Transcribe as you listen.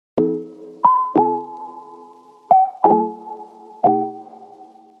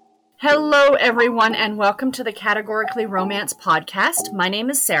Hello, everyone, and welcome to the Categorically Romance podcast. My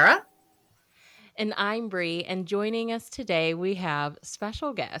name is Sarah. And I'm Bree, and joining us today, we have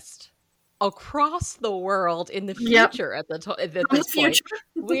special guest across the world in the future at this point.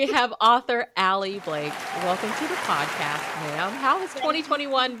 We have author Allie Blake. Welcome to the podcast, ma'am. How has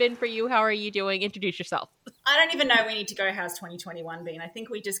 2021 been for you? How are you doing? Introduce yourself. I don't even know we need to go, how's 2021 been? I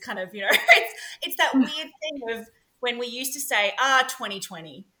think we just kind of, it's that weird thing of when we used to say,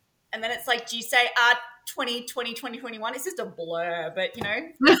 2020. And then it's like, do you say, 2020, 2021? It's just a blur, but, we're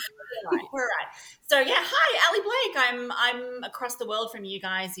right. So, yeah, hi, Allie Blake. I'm across the world from you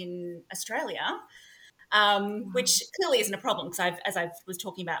guys in Australia, which clearly isn't a problem because as I was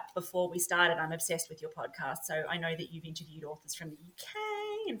talking about before we started, I'm obsessed with your podcast. So I know that you've interviewed authors from the UK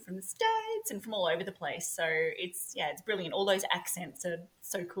and from the States and from all over the place. So it's brilliant. All those accents are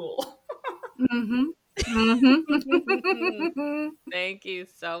so cool. Mm-hmm. Thank you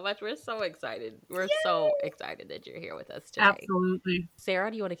so much. We're so excited. We're so excited that you're here with us today. Absolutely.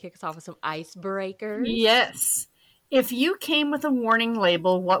 Sarah, do you want to kick us off with some icebreakers? Yes. If you came with a warning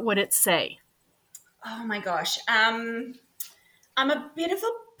label, what would it say? Oh my gosh. I'm a bit of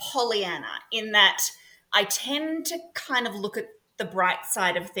a Pollyanna in that I tend to kind of look at the bright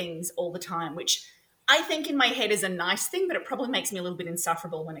side of things all the time, which I think in my head is a nice thing, but it probably makes me a little bit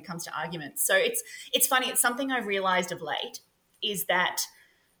insufferable when it comes to arguments. So it's funny. It's something I've realized of late is that,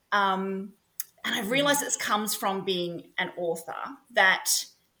 and I've realized this comes from being an author, that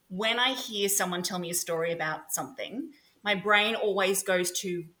when I hear someone tell me a story about something, my brain always goes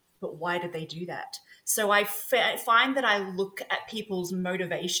to, but why did they do that? So I find that I look at people's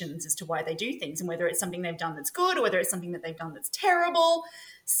motivations as to why they do things and whether it's something they've done that's good or whether it's something that they've done that's terrible.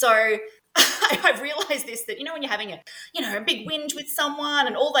 So I've realized this, that, when you're having a big whinge with someone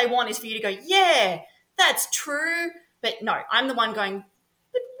and all they want is for you to go, yeah, that's true. But no, I'm the one going,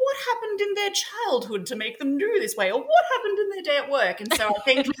 but what happened in their childhood to make them do this way? Or what happened in their day at work? And so I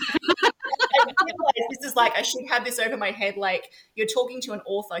think this is like, I should have this over my head. Like, you're talking to an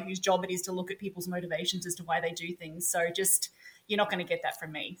author whose job it is to look at people's motivations as to why they do things. So just, you're not going to get that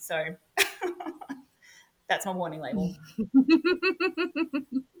from me. So that's my warning label.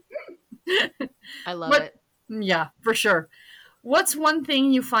 I love it. Yeah, for sure. What's one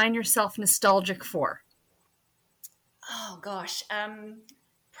thing you find yourself nostalgic for? Oh, gosh.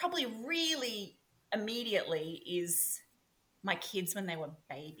 Probably really immediately is my kids when they were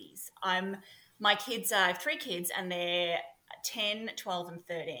babies. I have 3 kids and they're 10, 12 and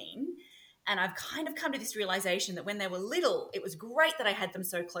 13. And I've kind of come to this realization that when they were little, it was great that I had them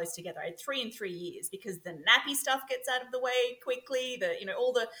so close together. I had 3 in 3 years because the nappy stuff gets out of the way quickly.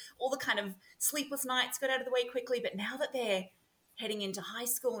 All the kind of sleepless nights got out of the way quickly. But now that they're heading into high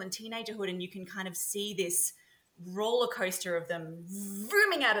school and teenagerhood, and you can kind of see this roller coaster of them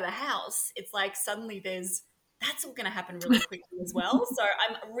zooming out of the house, it's like suddenly that's all going to happen really quickly as well. So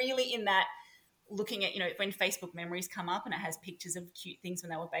I'm really in that, looking at, when Facebook memories come up and it has pictures of cute things when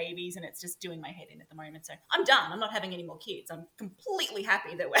they were babies, and it's just doing my head in at the moment. So I'm done. I'm not having any more kids. I'm completely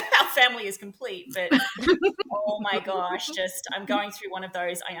happy that our family is complete. But oh my gosh, I'm going through one of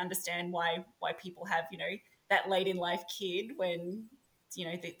those. I understand why people have, that late in life kid when,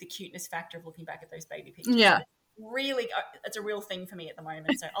 the cuteness factor of looking back at those baby pictures. Yeah. Really, it's a real thing for me at the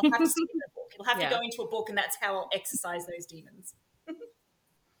moment. So I'll have to see the book. It'll have to go into a book, and that's how I'll exercise those demons.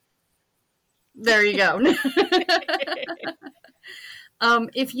 There you go.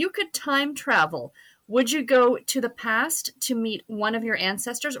 If you could time travel, would you go to the past to meet one of your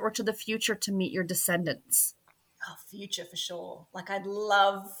ancestors or to the future to meet your descendants? Oh, future for sure. Like, I'd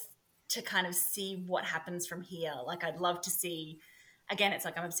love to kind of see what happens from here. Like, I'd love to see, again, it's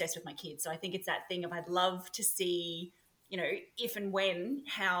like I'm obsessed with my kids. So I think it's that thing of I'd love to see, if and when,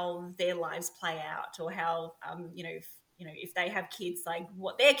 how their lives play out, or how, if they have kids, like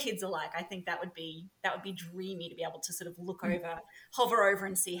what their kids are like. I think that would be dreamy to be able to sort of hover over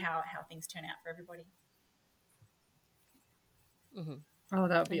and see how things turn out for everybody. Mm-hmm. Oh,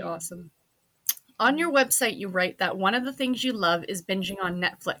 that would be awesome. On your website, you write that one of the things you love is binging on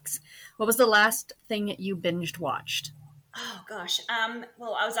Netflix. What was the last thing you binged watched? Oh gosh.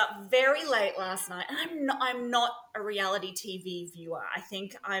 Well, I was up very late last night, and I'm not a reality TV viewer. I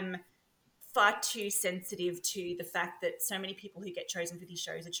think I'm far too sensitive to the fact that so many people who get chosen for these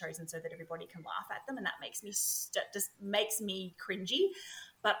shows are chosen so that everybody can laugh at them, and that makes me just makes me cringy.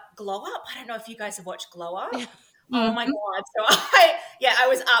 But Glow Up, I don't know if you guys have watched Glow Up. Yeah. Oh my God. So I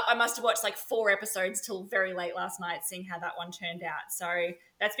was up. I must have watched like 4 episodes till very late last night, seeing how that one turned out. So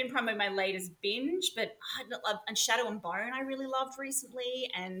that's been probably my latest binge. But and Shadow and Bone I really loved recently,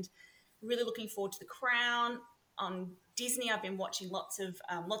 and really looking forward to The Crown. on Disney, I've been watching lots of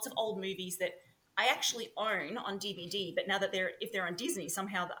old movies that I actually own on DVD, but now that if they're on Disney,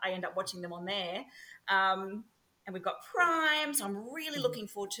 somehow I end up watching them on there. And we've got Prime, so I'm really looking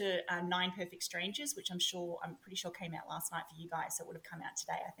forward to Nine Perfect Strangers, which I'm pretty sure came out last night for you guys, so it would have come out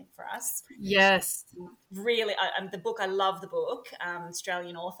today, I think, for us. Yes. Really, the book, I love the book,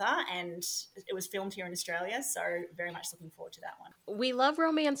 Australian author, and it was filmed here in Australia, so very much looking forward to that one. We love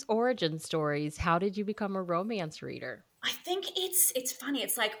romance origin stories. How did you become a romance reader? I think it's funny.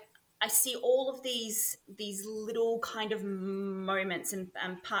 It's like I see all of these little kind of moments and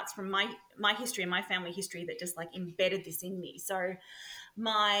parts from my history and my family history that just like embedded this in me. So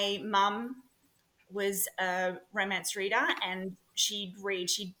my mum was a romance reader, and she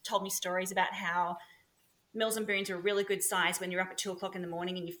told me stories about how Mills and Boons are a really good size when you're up at 2:00 in the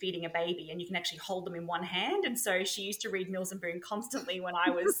morning and you're feeding a baby and you can actually hold them in one hand. And so she used to read Mills and Boon constantly when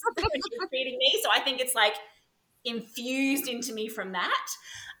she was feeding me. So I think it's like infused into me from that.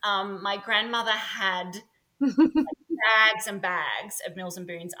 My grandmother had bags and bags of Mills and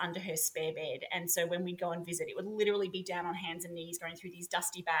Boons under her spare bed, and so when we'd go and visit, it would literally be down on hands and knees going through these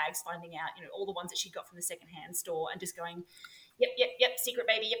dusty bags, finding out all the ones that she got from the secondhand store, and just going, yep, secret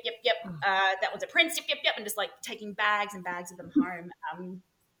baby, yep, that one's a prince, yep, and just like taking bags and bags of them home.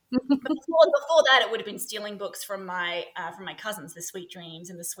 But before that, it would have been stealing books from my cousins, the Sweet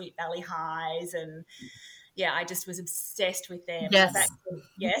Dreams and the Sweet Valley Highs, and yeah, I just was obsessed with them. Yes,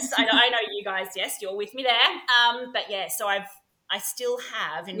 yes, I know you guys. Yes, you're with me there. But yeah, so I still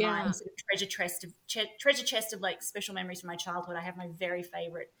have in my sort of treasure chest of like special memories from my childhood. I have my very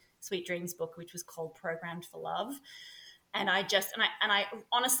favorite Sweet Dreams book, which was called Programmed for Love. And I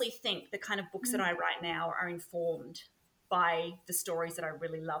honestly think the kind of books that I write now are informed by the stories that I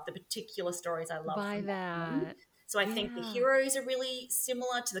really love, the particular stories I love. By that. So I think the heroes are really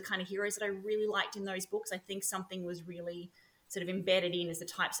similar to the kind of heroes that I really liked in those books. I think something was really sort of embedded in as the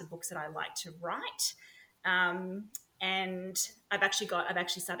types of books that I like to write. And I've actually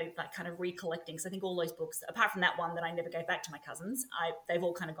started like kind of recollecting. So I think all those books, apart from that one that I never gave back to my cousins, they've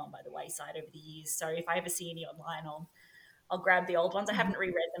all kind of gone by the wayside over the years. So if I ever see any online, I'll grab the old ones. I haven't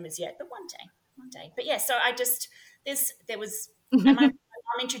reread them as yet, but one day. But yeah, so my mum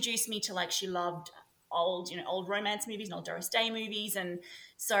introduced me to, like, she loved old romance movies and old Doris Day movies, and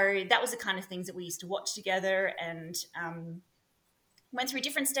so that was the kind of things that we used to watch together, and went through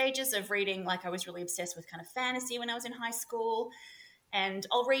different stages of reading. Like, I was really obsessed with kind of fantasy when I was in high school, and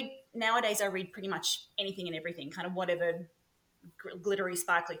nowadays I read pretty much anything and everything, kind of whatever glittery,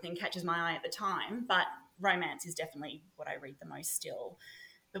 sparkly thing catches my eye at the time, but romance is definitely what I read the most still.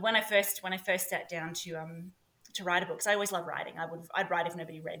 But when I first sat down to write a book, because I always loved writing, I'd write if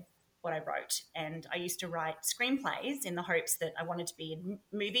nobody read what I wrote, and I used to write screenplays in the hopes that I wanted to be in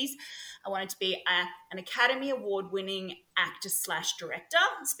movies. I wanted to be an Academy Award-winning actor/director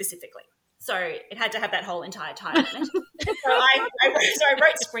specifically. So it had to have that whole entire title in it. So I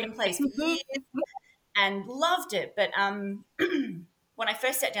wrote screenplays for years and loved it. But when I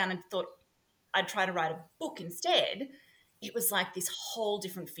first sat down and thought I'd try to write a book instead, it was like this whole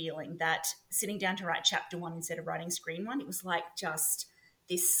different feeling, that sitting down to write chapter 1 instead of writing screen 1, it was like just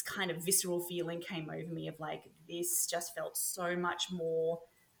this kind of visceral feeling came over me of like, this just felt so much more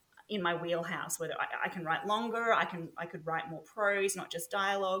in my wheelhouse, whether I can write longer, I could write more prose, not just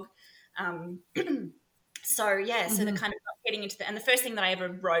dialogue. So the kind of getting into and the first thing that I ever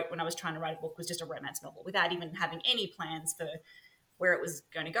wrote when I was trying to write a book was just a romance novel, without even having any plans for where it was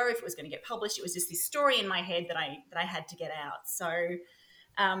going to go, if it was going to get published. It was just this story in my head that I had to get out. So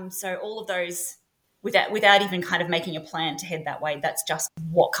all of those, without even kind of making a plan to head that way, that's just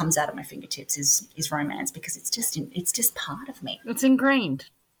what comes out of my fingertips is romance, because it's just part of me. It's ingrained.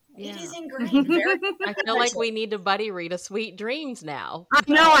 Yeah. It is ingrained. I feel like we need to buddy read a Sweet Dreams now. I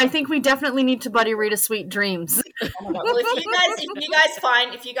know. I think we definitely need to buddy read a Sweet Dreams. Oh my God. Well,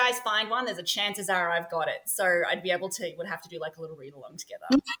 if you guys find one, there's a chances are I've got it. So I'd be able to. Would have to do like a little read along together.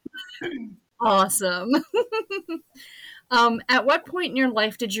 Awesome. At what point in your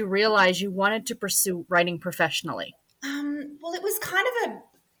life did you realize you wanted to pursue writing professionally? Well, it was kind of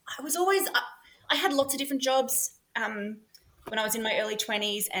I had lots of different jobs when I was in my early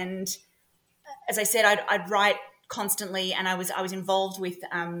 20s, and as I said, I'd write constantly, and I was involved with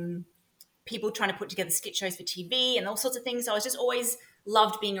people trying to put together skit shows for TV and all sorts of things. So I was just always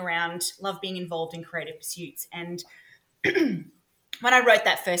loved being around, loved being involved in creative pursuits. And when I wrote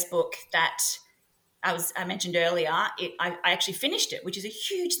that first book that I mentioned earlier, I actually finished it, which is a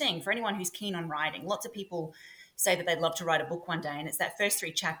huge thing for anyone who's keen on writing. Lots of people say that they'd love to write a book one day, and it's that first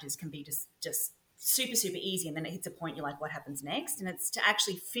 3 chapters can be just super, super easy, and then it hits a point you're like, what happens next? And it's to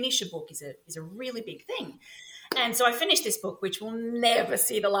actually finish a book is a really big thing. And so I finished this book, which will never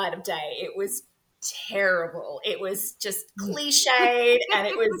see the light of day. It was terrible. It was just cliched, and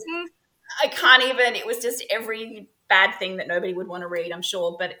it was, it was just every bad thing that nobody would want to read, I'm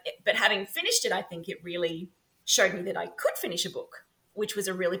sure. But having finished it, I think it really showed me that I could finish a book, which was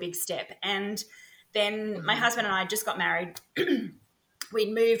a really big step. And then my husband and I just got married.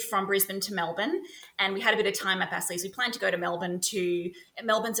 We'd moved from Brisbane to Melbourne, and we had a bit of time up our sleeves. We planned to go to Melbourne.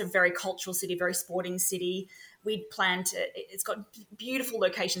 Melbourne's a very cultural city, very sporting city. We'd planned to, it's got beautiful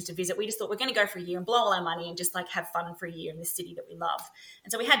locations to visit. We just thought we're going to go for a year and blow all our money and just like have fun for a year in this city that we love.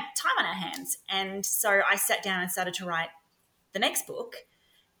 And so we had time on our hands. And so I sat down and started to write the next book.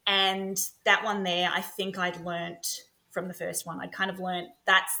 And that one there, I think I'd learnt from the first one. I'd kind of learnt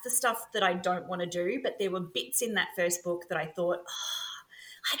that's the stuff that I don't want to do. But there were bits in that first book that I thought,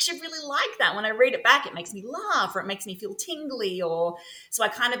 I actually really like that. When I read it back, it makes me laugh, or it makes me feel tingly, so I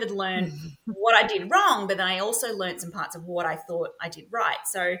kind of had learned what I did wrong, but then I also learned some parts of what I thought I did right.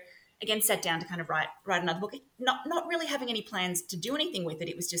 So again, sat down to kind of write another book, not really having any plans to do anything with it.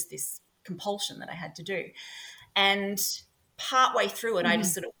 It was just this compulsion that I had to do. And partway through it, I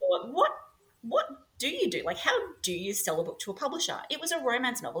just sort of thought, what do you do? Like, how do you sell a book to a publisher? It was a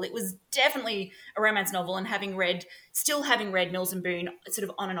romance novel. It was definitely a romance novel, and still having read Mills and Boon sort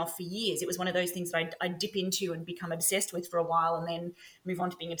of on and off for years, it was one of those things that I'd dip into and become obsessed with for a while and then move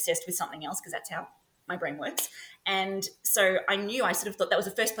on to being obsessed with something else, because that's how my brain works. And so I knew, I sort of thought that was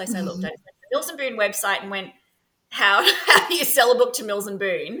the first place I looked at. The Mills and Boon website and went, how do you sell a book to Mills and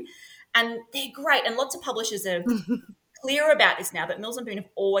Boon? And they're great. And lots of publishers are clear about this now, but Mills and Boon have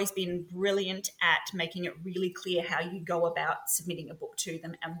always been brilliant at making it really clear how you go about submitting a book to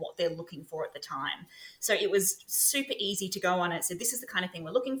them and what they're looking for at the time. So it was super easy to go on it. So this is the kind of thing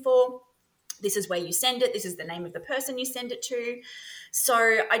we're looking for. This is where you send it. This is the name of the person you send it to.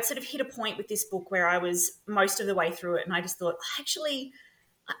 So I'd sort of hit a point with this book where I was most of the way through it, and I just thought, actually,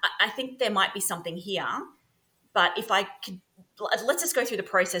 I think there might be something here, but if I could, let's just go through the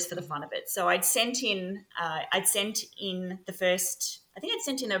process for the fun of it. So I'd sent in the first, I think I'd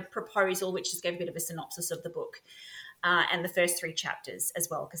sent in a proposal, which just gave a bit of a synopsis of the book, and the first 3 chapters as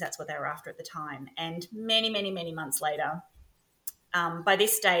well, because that's what they were after at the time. And many, many, many months later, by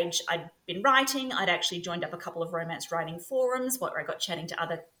this stage, I'd been writing. I'd actually joined up a couple of romance writing forums where I got chatting to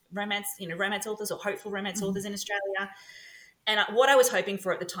other romance authors or hopeful romance authors in Australia. And what I was hoping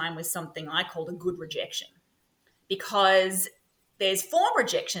for at the time was something I called a good rejection, because there's form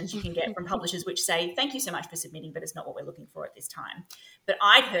rejections you can get from publishers which say, thank you so much for submitting, but it's not what we're looking for at this time. But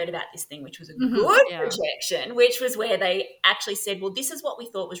I'd heard about this thing, which was a good rejection, which was where they actually said, well, this is what we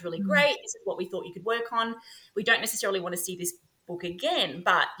thought was really great. This is what we thought you could work on. We don't necessarily want to see this book again,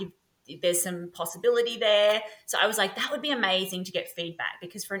 but there's some possibility there. So I was like, that would be amazing to get feedback,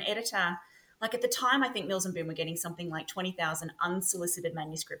 because for an editor, like at the time, I think Mills and Boon were getting something like 20,000 unsolicited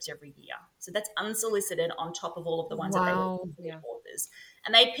manuscripts every year. So that's unsolicited on top of all of the ones that they were looking for authors.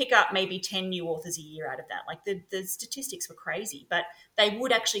 And they'd pick up maybe 10 new authors a year out of that. Like the statistics were crazy, but they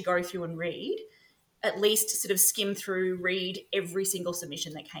would actually go through and read, at least sort of skim through, read every single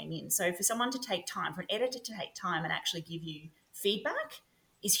submission that came in. So for someone to take time, for an editor to take time and actually give you feedback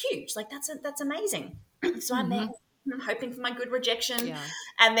is huge. Like that's amazing. So I'm there hoping for my good rejection.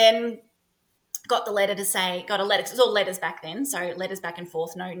 And then got a letter, 'cause it was all letters back then. So letters back and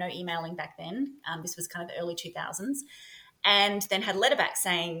forth, no emailing back then. This was kind of the early 2000s. And then had a letter back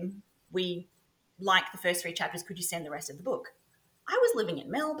saying, we like the first 3 chapters. Could you send the rest of the book? I was living in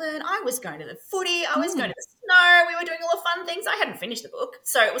Melbourne. I was going to the footy. I was going to the snow. We were doing all the fun things. I hadn't finished the book.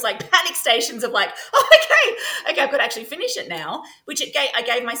 So it was like panic stations of like, oh, okay, I've got to actually finish it now, which I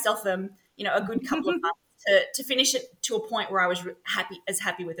gave myself, a good couple of months to finish it to a point where I was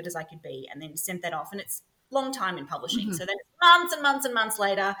happy with it as I could be, and then sent that off. And it's a long time in publishing. So then it's months and months and months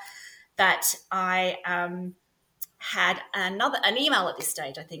later that I had an email at this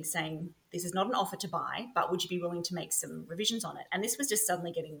stage, I think, saying, this is not an offer to buy, but would you be willing to make some revisions on it? And this was just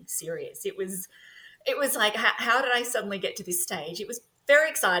suddenly getting serious. It was like, how did I suddenly get to this stage? It was very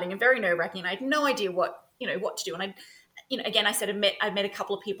exciting and very nerve-wracking. I had no idea what to do. And again, I said I met a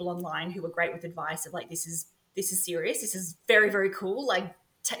couple of people online who were great with advice of like, this is serious. This is very, very cool. Like,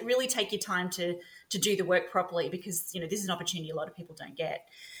 really take your time to do the work properly, because, this is an opportunity a lot of people don't get.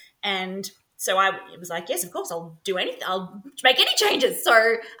 And so it was like, yes, of course, I'll do anything. I'll make any changes. So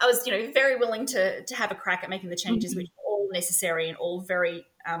I was, very willing to have a crack at making the changes, which were all necessary and all very,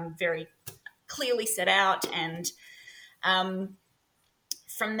 very clearly set out. And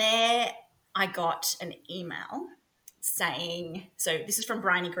from there, I got an email saying, so this is from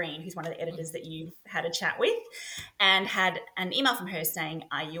Bryony Green, who's one of the editors that you've had a chat with, and had an email from her saying,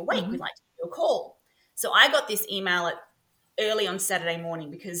 are you awake? We'd like to give you a call. So I got this email at early on Saturday morning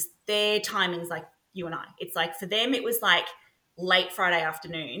because their timing's like you and I. It's like for them, it was like late Friday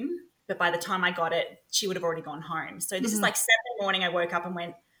afternoon, but by the time I got it, she would have already gone home. So this is like Saturday morning. I woke up and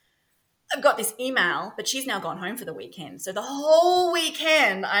went, I've got this email, but she's now gone home for the weekend. So the whole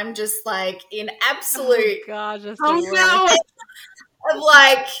weekend, I'm just like in absolute of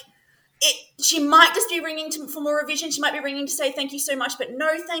like, she might just be ringing for more revision. She might be ringing to say thank you so much, but no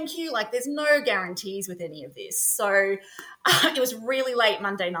thank you. Like there's no guarantees with any of this. So it was really late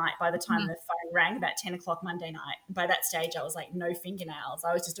Monday night by the time the phone rang, about 10 o'clock Monday night. By that stage, I was like, no fingernails.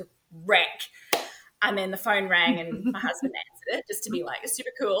 I was just a wreck. And then the phone rang and my husband answered it just to be like, it's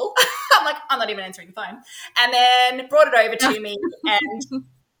super cool. I'm like, I'm not even answering the phone. And then brought it over to me. And,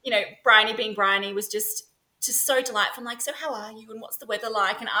 you know, Bryony being Bryony was just so delightful. I'm like, so how are you and what's the weather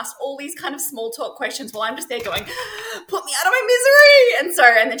like? And asked all these kind of small talk questions while I'm just there going, put me out of my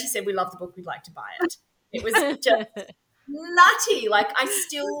misery. And then she said, we love the book. We'd like to buy it. It was just nutty. Like I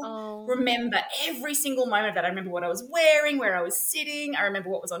still remember every single moment of that. I remember what I was wearing, where I was sitting. I remember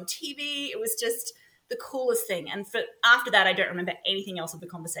what was on TV. It was just the coolest thing. And after that, I don't remember anything else of the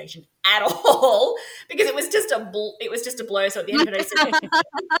conversation at all because it was just a blur. So at the end of it, I said,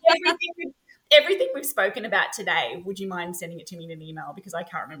 everything we've spoken about today, would you mind sending it to me in an email? Because I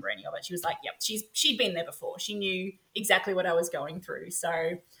can't remember any of it. She was like, yep, she'd been there before. She knew exactly what I was going through.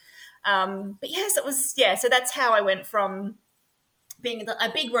 So, but yes, so that's how I went from being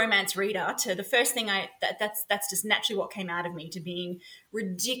a big romance reader to the first thing that's just naturally what came out of me, to being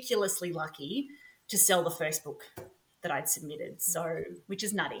ridiculously lucky to sell the first book that I'd submitted. So, which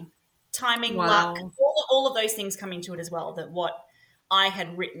is nutty. Timing, luck, all of those things come into it as well, that what I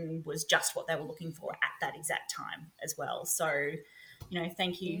had written was just what they were looking for at that exact time as well. So, you know,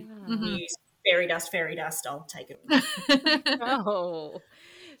 thank you. Yeah. News, fairy dust, I'll take it. Oh.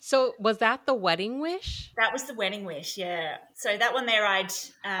 So was that the Wedding Wish? That was the Wedding Wish, yeah. So that one there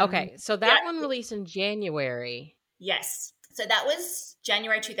okay, so that one released in January. Yes. So that was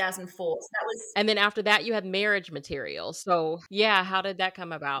January 2004. So that was, and then after that, you had Marriage Material. So yeah, how did that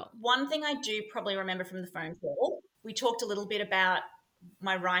come about? One thing I do probably remember from the phone call, we talked a little bit about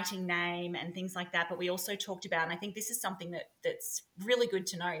my writing name and things like that, but we also talked about, and I think this is something that's really good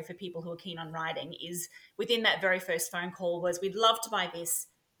to know for people who are keen on writing, is within that very first phone call was, we'd love to buy this.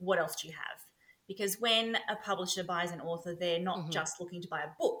 What else do you have? Because when a publisher buys an author, they're not just looking to buy a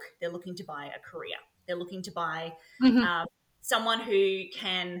book, they're looking to buy a career. They're looking to buy someone they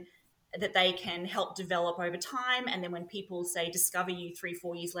can help develop over time. And then when people say discover you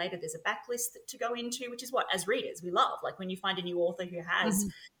 3-4 years later, there's a backlist to go into, which is what, as readers, we love. Like when you find a new author who has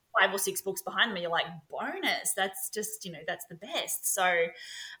 5 or 6 books behind them, you're like, bonus, that's just, you know, that's the best. So,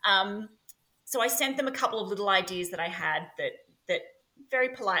 so I sent them a couple of little ideas that I had that very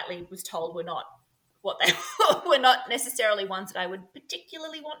politely was told were not what they were, not necessarily ones that I would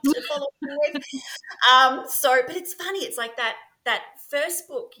particularly want to follow through with. But it's funny. It's like that first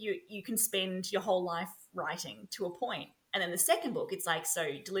book, you can spend your whole life writing to a point. And then the second book, it's like, so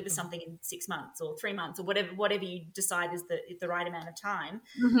you deliver something in 6 months or 3 months or whatever you decide is the right amount of time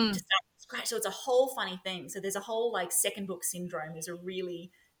to start from scratch. So it's a whole funny thing. So there's a whole like second book syndrome is a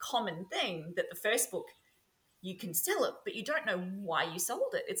really common thing, that the first book, you can sell it, but you don't know why you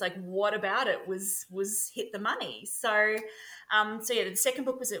sold it. It's like, what about it was hit the money? So, yeah, the second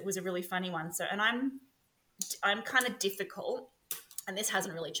book was a really funny one. So, and I'm kind of difficult, and this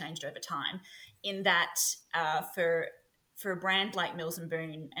hasn't really changed over time, in that for a brand like Mills and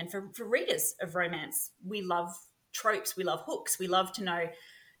Boon, and for readers of romance, we love tropes, we love hooks, we love to know.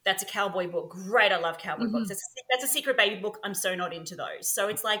 That's a cowboy book. Great, I love cowboy books. That's a secret baby book. I'm so not into those. So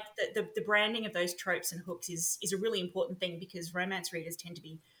it's like the branding of those tropes and hooks is a really important thing, because romance readers tend to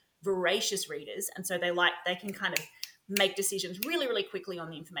be voracious readers, and so they can kind of make decisions really, really quickly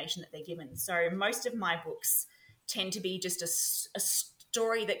on the information that they're given. So most of my books tend to be just a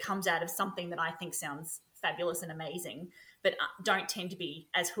story that comes out of something that I think sounds fabulous and amazing, but don't tend to be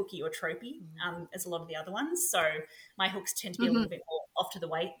as hooky or tropey as a lot of the other ones. So my hooks tend to be a little bit more off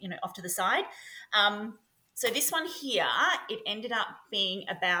to the side. So this one here, it ended up being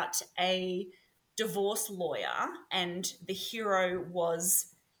about a divorce lawyer, and the hero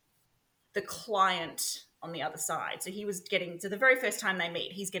was the client on the other side. So the very first time they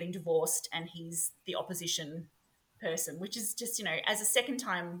meet, he's getting divorced and he's the opposition person, which is just, you know, as a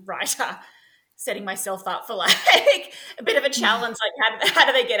second-time writer, setting myself up for like a bit of a challenge, like how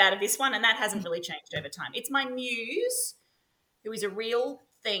do they get out of this one? And that hasn't really changed over time. It's my muse, who is a real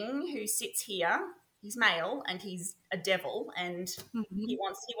thing, who sits here he's male and he's a devil, and he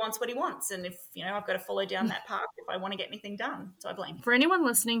wants what he wants. And if, I've got to follow down that path if I want to get anything done. So I blame him. For anyone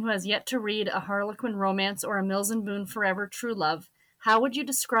listening who has yet to read a Harlequin romance or a Mills and Boon Forever True Love, how would you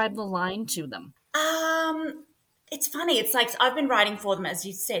describe the line to them? It's funny. It's like I've been writing for them, as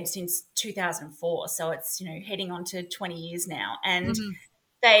you said, since 2004. So it's, heading on to 20 years now. And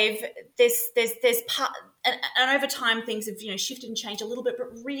there's part, and over time things have, shifted and changed a little bit, but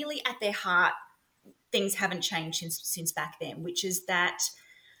really at their heart, things haven't changed since back then, which is that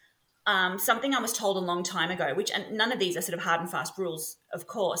something I was told a long time ago, and none of these are sort of hard and fast rules, of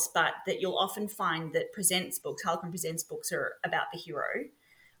course, but that you'll often find that Harlequin Presents books are about the hero,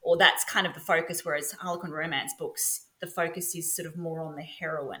 or that's kind of the focus, whereas Harlequin romance books, the focus is sort of more on the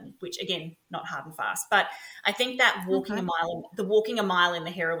heroine, which, again, not hard and fast. But I think that walking a mile in the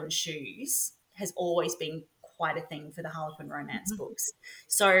heroine's shoes has always been quite a thing for the Harlequin romance books.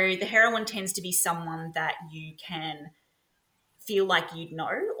 So the heroine tends to be someone that you can feel like you'd know,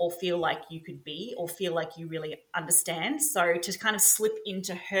 or feel like you could be, or feel like you really understand. So to kind of slip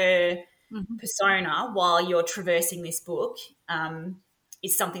into her persona while you're traversing this book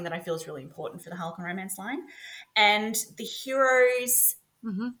is something that I feel is really important for the Harlequin romance line. And the heroes,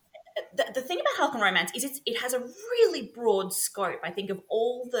 the thing about Harlequin romance is it has a really broad scope. I think of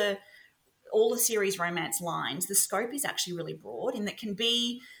all the series romance lines, the scope is actually really broad, and that can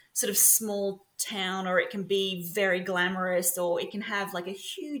be sort of small town, or it can be very glamorous, or it can have like a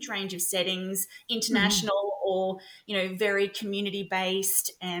huge range of settings, international or, very community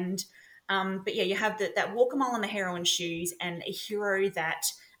based. And but yeah, you have that walk a mile in the heroine's shoes, and a hero that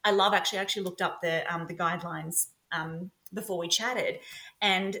I love. Actually, I actually looked up the guidelines before we chatted,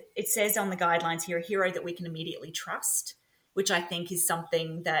 and it says on the guidelines here, a hero that we can immediately trust, which I think is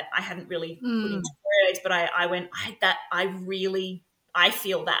something that I hadn't really put into words, but I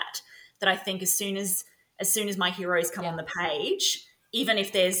feel that I think as soon as my heroes come on the page, even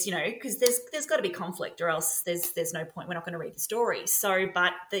if there's, because there's got to be conflict, or else there's no point. We're not going to read the story. So,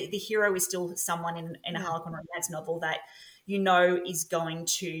 but the hero is still someone in a Harlequin romance novel that is going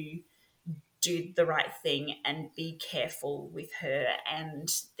to do the right thing and be careful with her. And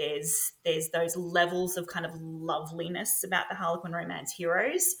there's those levels of kind of loveliness about the Harlequin romance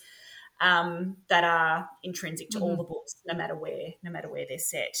heroes that are intrinsic to all the books, no matter where they're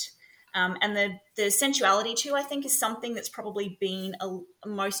set. And the sensuality too, I think, is something that's probably been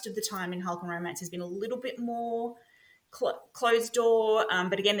most of the time in Harlequin romance has been a little bit more closed door.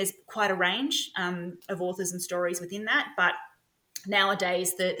 But again, there's quite a range of authors and stories within that. But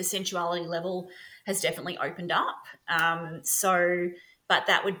nowadays, the sensuality level has definitely opened up. But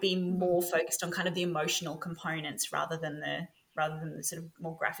that would be more focused on kind of the emotional components rather than the sort of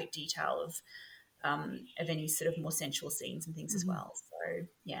more graphic detail of any sort of more sensual scenes and things as well. So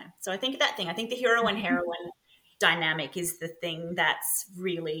yeah, so I think the hero and heroine dynamic is the thing that's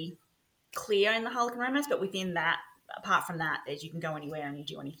really clear in the Harlequin romance. But within that, apart from that, you can go anywhere and you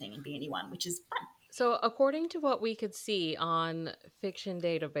do anything and be anyone, which is fun. So according to what we could see on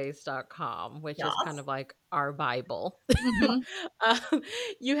fictiondatabase.com, which is kind of like our Bible,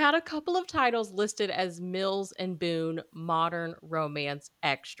 you had a couple of titles listed as Mills and Boon modern romance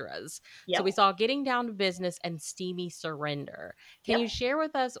extras. So we saw Getting Down to Business and Steamy Surrender. Can you share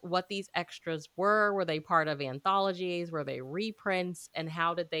with us what these extras were? Were they part of anthologies? Were they reprints? And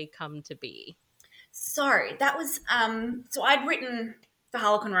how did they come to be? So that was, so I'd written for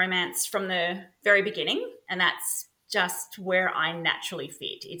Harlequin romance from the very beginning, and that's just where I naturally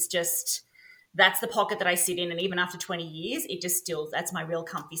fit. It's just, that's the pocket that I sit in, and even after 20 years, it just still, that's my real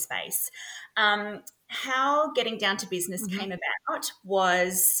comfy space. How Getting Down to Business came about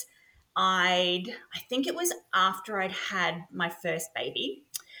was I think it was after I'd had my first baby,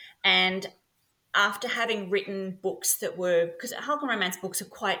 and after having written books that were, because Harlequin romance books are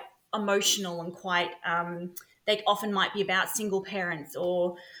quite emotional and quite they often might be about single parents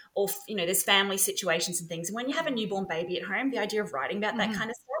or there's family situations and things. And when you have a newborn baby at home, the idea of writing about that kind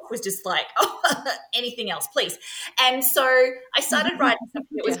of stuff was just like, anything else, please. And so I started writing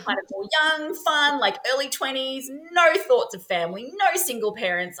something that was kind of more young, fun, like early 20s, no thoughts of family, no single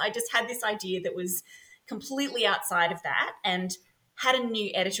parents. I just had this idea that was completely outside of that, and had a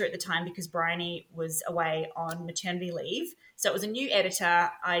new editor at the time because Bryony was away on maternity leave. So it was a new editor.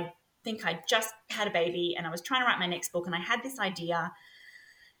 I think I just had a baby and I was trying to write my next book, and I had this idea,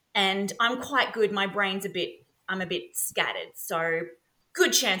 and I'm quite good. My brain's I'm a bit scattered. So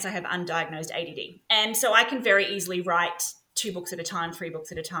good chance I have undiagnosed ADD. And so I can very easily write 2 books at a time, 3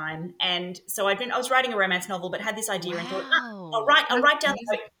 books at a time. And so I was writing a romance novel, but had this idea and thought, I'll write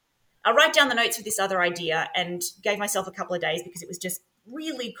down the notes with this other idea, and gave myself a couple of days because it was just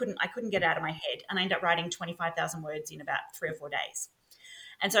really couldn't get it out of my head. And I ended up writing 25,000 words in about 3 or 4 days.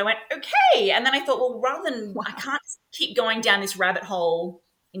 And so I went, okay. And then I thought, well, rather than, I can't keep going down this rabbit hole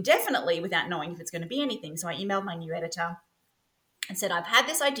indefinitely without knowing if it's going to be anything. So I emailed my new editor and said, I've had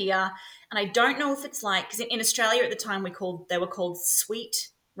this idea and I don't know if it's like, because in Australia at the time they were called sweet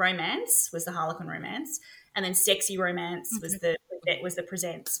romance was the Harlequin romance, and then sexy romance was the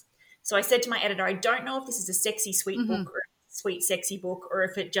presents. So I said to my editor, I don't know if this is a sexy sweet book or a sweet sexy book, or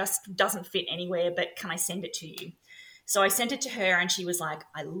if it just doesn't fit anywhere, but can I send it to you? So I sent it to her and she was like,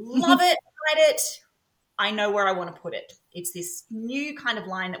 I love it, write it. I know where I want to put it. It's this new kind of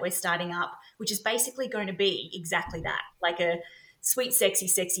line that we're starting up, which is basically going to be exactly that, like a sweet, sexy,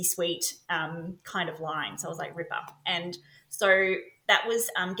 sexy, sweet kind of line. So I was like, ripper. And so that was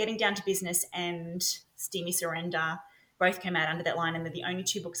Getting Down to Business and Steamy Surrender both came out under that line. And they're the only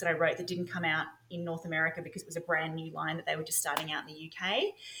 2 books that I wrote that didn't come out in North America because it was a brand new line that they were just starting out in the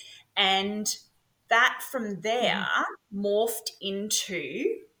UK. And that from there morphed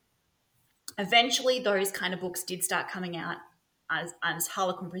into, eventually those kind of books did start coming out as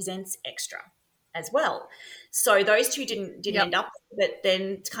Harlequin Presents Extra as well. So those 2 didn't end up, but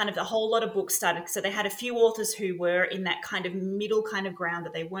then kind of a whole lot of books started. So they had a few authors who were in that kind of middle kind of ground,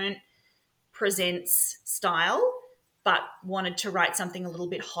 that they weren't presents style, but wanted to write something a little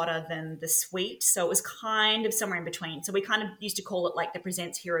bit hotter than the sweet. So it was kind of somewhere in between. So we kind of used to call it like the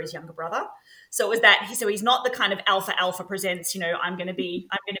Presents hero's younger brother. So it was that. So he's not the kind of alpha presents, I'm going to be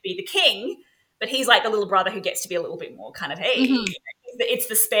the king, but he's like the little brother who gets to be a little bit more kind of, hey, it's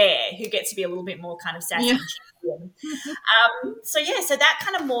the spare who gets to be a little bit more kind of sassy. So that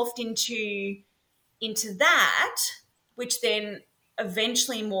kind of morphed into that, which then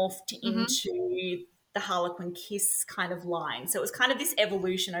eventually morphed into the Harlequin Kiss kind of line. So it was kind of this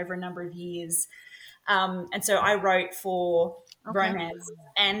evolution over a number of years. And so I wrote for romance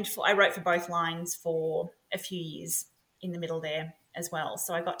and I wrote for both lines for a few years in the middle there as well.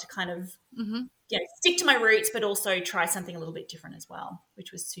 So I got to kind of stick to my roots, but also try something a little bit different as well,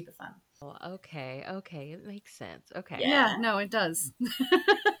 which was super fun. Oh, okay. It makes sense. Okay. Yeah, no, it does.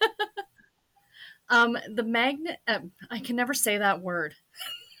 The magnet, I can never say that word.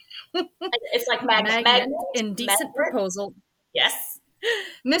 It's like magnet. Indecent Proposal. Yes.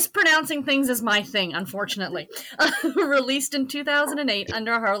 Mispronouncing things is my thing, unfortunately. Released in 2008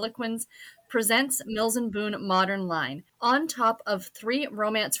 under Harlequin's Presents Mills and Boon Modern line, on top of 3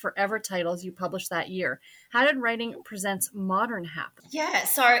 Romance Forever titles you published that year. How did writing Presents Modern happen? Yeah,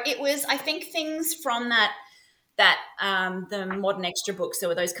 so it was, I think, things from that the Modern Extra books,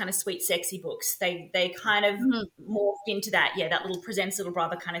 so those kind of sweet, sexy books, they kind of morphed into that, that little Presents Little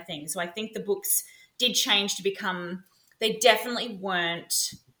Brother kind of thing. So I think the books did change to become, they definitely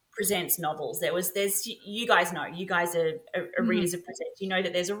weren't Presents novels. There's you guys know, you guys are readers of Presents, you know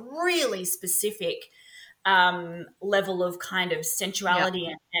that there's a really specific level of kind of sensuality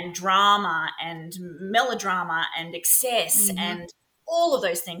and drama and melodrama and excess and all of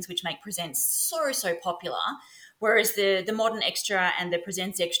those things which make Presents so popular. Whereas the Modern Extra and the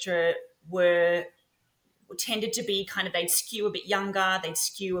Presents Extra tended to be kind of, they'd skew a bit younger, they'd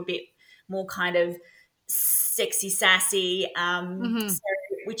skew a bit more kind of sexy, sassy,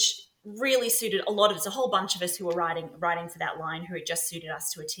 which really suited a lot of us, a whole bunch of us who were writing for that line, who it just suited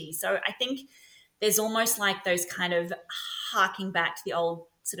us to a T. So I think there's almost like those kind of harking back to the old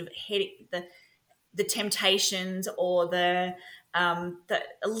sort of the Temptations, or the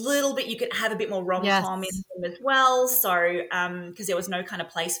a little bit, you could have a bit more rom-com in them as well. So because there was no kind of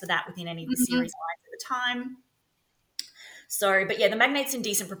place for that within any of the series lines at the time. So, but yeah, The Magnate's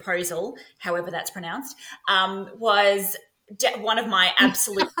Indecent Proposal, however that's pronounced, was one of my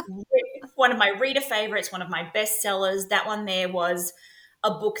absolute, one of my reader favorites, one of my bestsellers. That one there was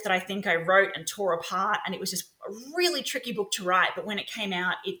a book that I think I wrote and tore apart, and it was just a really tricky book to write. But when it came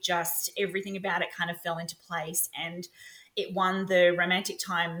out, everything about it kind of fell into place, and it won the Romantic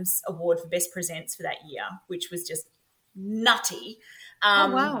Times Award for Best Presents for that year, which was just nutty.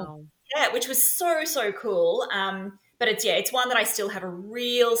 Oh, wow. Yeah, which was so cool. But it's one that I still have a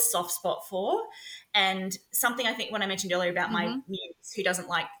real soft spot for. And something I think when I mentioned earlier about my muse who doesn't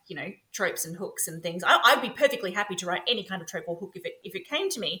like, tropes and hooks and things, I'd be perfectly happy to write any kind of trope or hook if it came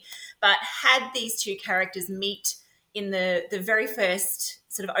to me. But had these 2 characters meet in the very first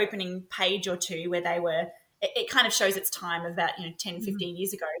sort of opening page or 2 where they were, it kind of shows its time of about 10, 15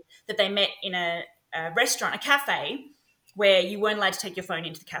 years ago, that they met in a restaurant, a cafe, where you weren't allowed to take your phone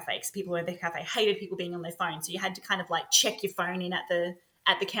into the cafe because people in the cafe hated people being on their phone. So you had to kind of like check your phone in at the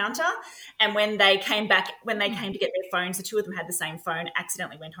counter. And when they came to get their phones, the 2 of them had the same phone,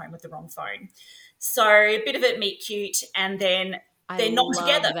 accidentally went home with the wrong phone. So a bit of it meet cute. And then they're not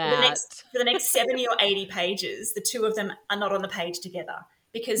together that. for the next 70 or 80 pages. The two of them are not on the page together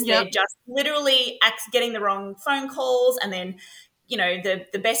because they're just literally getting the wrong phone calls, and then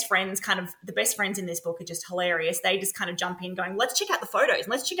the best friends in this book are just hilarious. They just kind of jump in going, let's check out the photos and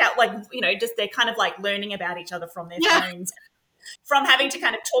let's check out just they're kind of like learning about each other from their phones, from having to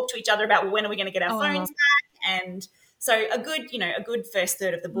kind of talk to each other about, well, when are we going to get our phones back? And so a good first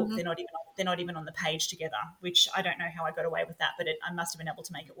third of the book, they're not even on the page together, which I don't know how I got away with that, but I must have been able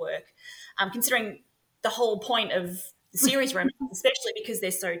to make it work. Considering the whole point of the series romance, especially because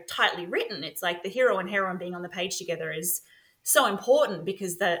they're so tightly written, it's like the hero and heroine being on the page together is so important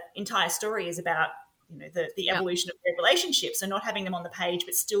because the entire story is about the evolution of their relationship. So not having them on the page,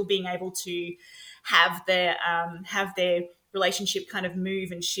 but still being able to have their relationship kind of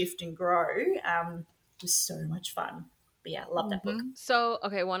move and shift and grow was so much fun. But yeah, I love that book. So,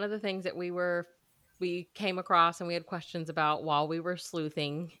 okay, one of the things that we came across and we had questions about while we were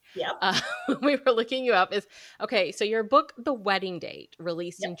sleuthing, we were looking you up, is, okay, so your book, The Wedding Date,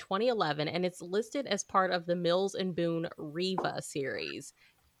 released in 2011, and it's listed as part of the Mills and Boon Riva series.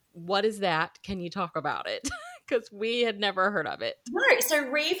 What is that? Can you talk about it? Because we had never heard of it. No, so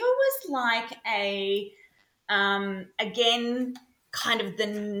Riva was like again, kind of the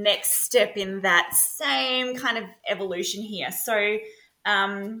next step in that same kind of evolution here. So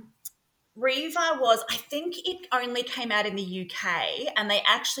Riva was, I think it only came out in the UK, and they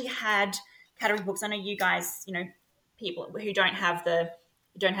actually had category books. I know you guys, people who don't have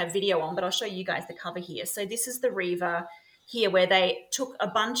video on, but I'll show you guys the cover here. So this is the Riva here, where they took a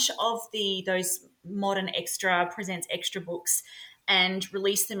bunch of those modern extra presents extra books and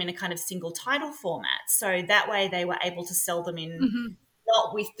released them in a kind of single title format. So that way they were able to sell them in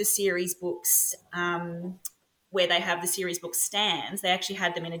not with the series books where they have the series book stands. They actually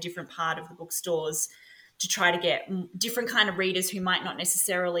had them in a different part of the bookstores to try to get different kind of readers who might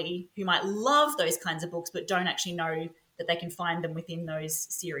love those kinds of books but don't actually know that they can find them within those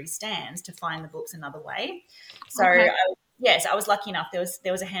series stands, to find the books another way. So I was lucky enough.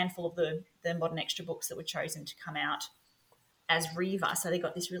 There was a handful of the modern extra books that were chosen to come out as Riva. So they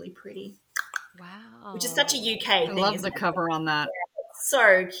got this really pretty, which is such a UK thing. I love the cover on that.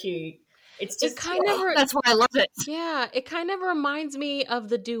 So cute. It's just that's why I love it. Yeah, it kind of reminds me of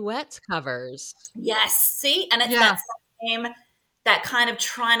the Duets covers. Yes, see, and it's that same, that kind of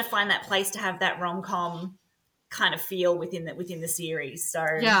trying to find that place to have that rom-com kind of feel within the series. So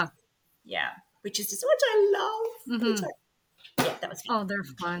yeah, which is just what I love. Yeah, that was fun. Oh, they're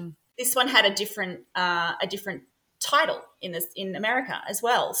fun. This one had a different title in America as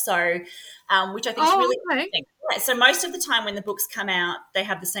well. So, which I think is really interesting. So most of the time when the books come out, they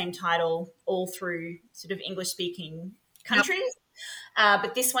have the same title all through sort of English-speaking countries.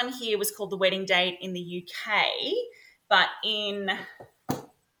 But this one here was called The Wedding Date in the UK, but in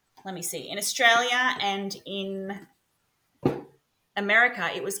Australia and in America,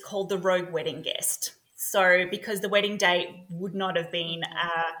 it was called The Rogue Wedding Guest. So because The Wedding Date would not have been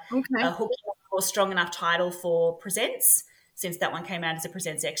a hook or strong enough title for Presents, since that one came out as a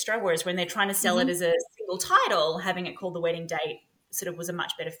Presents Extra, whereas when they're trying to sell it as a single title, having it called The Wedding Date sort of was a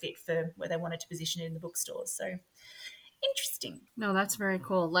much better fit for where they wanted to position it in the bookstores. So interesting. No, that's very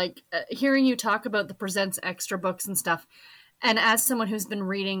cool. Like hearing you talk about the Presents Extra books and stuff, and as someone who's been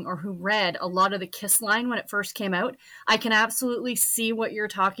reading or who read a lot of the Kiss line when it first came out, I can absolutely see what you're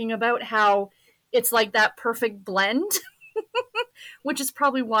talking about, how it's like that perfect blend. Which is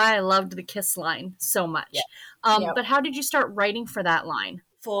probably why I loved the Kiss line so much. But how did you start writing for that line?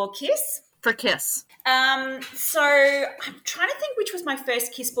 For Kiss? For Kiss. So I'm trying to think which was my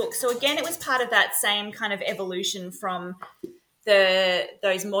first Kiss book. So again, it was part of that same kind of evolution from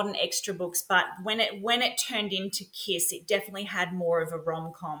those modern extra books. But when it turned into Kiss, it definitely had more of a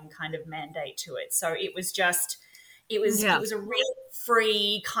rom-com kind of mandate to it. So it was just... It was a really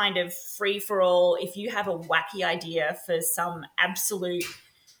free kind of free-for-all. If you have a wacky idea for some absolute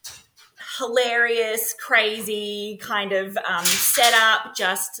hilarious, crazy kind of setup,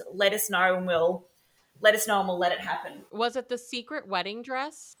 just let us know and we'll let it happen. Was it The Secret Wedding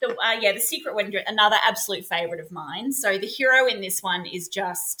Dress? The Secret Wedding Dress, another absolute favorite of mine. So the hero in this one is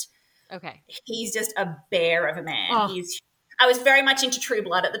just... Okay. He's just a bear of a man. Oh. I was very much into True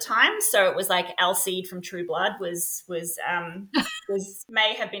Blood at the time, so it was like Alcide from True Blood was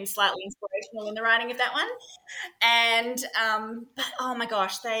may have been slightly inspirational in the writing of that one. And but oh my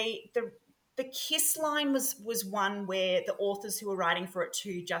gosh, the Kiss line was one where the authors who were writing for it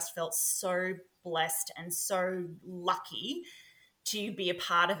too just felt so blessed and so lucky to be a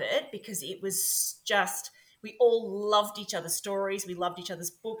part of it, because it was just, we all loved each other's stories, we loved each other's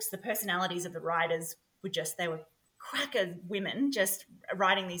books, the personalities of the writers were just, they were cracker women just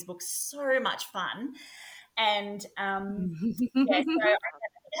writing these books, so much fun. And so I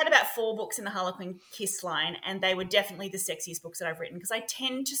had about 4 books in the Harlequin Kiss line, and they were definitely the sexiest books that I've written because I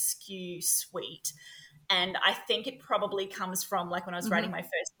tend to skew sweet. And I think it probably comes from, like, when I was writing my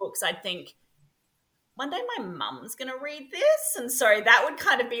first books, I'd think, one day my mum's going to read this. And so that would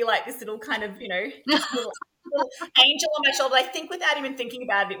kind of be like this little kind of, little angel on my shoulder. I think without even thinking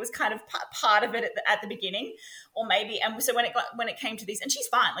about it, it was kind of part of it at the beginning, or maybe. And so when it came to this, and she's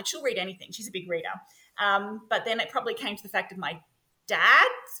fine, like she'll read anything. She's a big reader. But then it probably came to the fact of my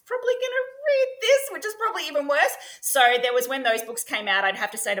dad's probably going to read this, which is probably even worse. So there was, when those books came out, I'd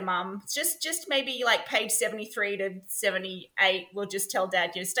have to say to mum, just maybe like page 73 to 78, we'll just tell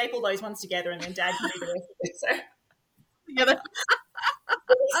dad, staple those ones together and then dad can read the rest of it. So together.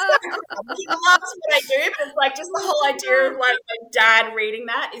 He loves what I do, but it's like just the whole idea of like my dad reading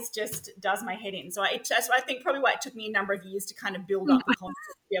that is just does my head in. So I think probably why it took me a number of years to kind of build up the confidence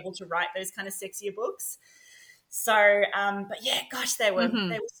to be able to write those kind of sexier books. So, but yeah, gosh, they were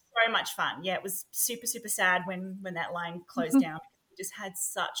so much fun. Yeah, it was super, super sad when that line closed down. We just had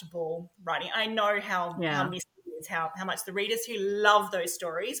such a ball writing. I know how missed it is, how much the readers who love those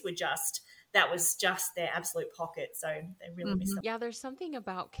stories were just, that was just their absolute pocket. So they really missed them. Yeah, there's something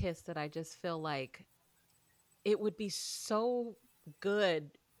about Kiss that I just feel like it would be so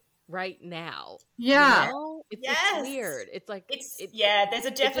good right now. Yeah. It's weird. It's like there's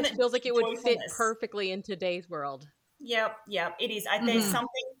a definite, it feels like it would fit perfectly in today's world. Yep, it is. There's something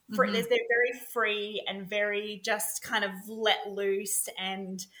they're very free and very just kind of let loose,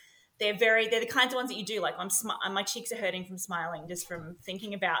 and they're the kinds of ones that you do, like my cheeks are hurting from smiling just from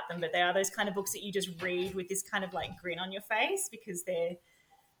thinking about them, but they are those kind of books that you just read with this kind of like grin on your face because they're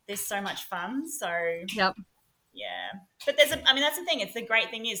so much fun. So yep. Yeah. But that's the thing. It's the great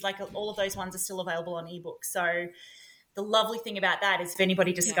thing is, like, all of those ones are still available on ebook. So the lovely thing about that is if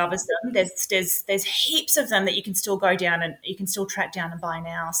anybody discovers them, there's heaps of them that you can still go down and you can still track down and buy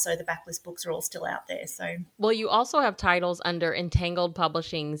now. So the backlist books are all still out there. So, well, you also have titles under Entangled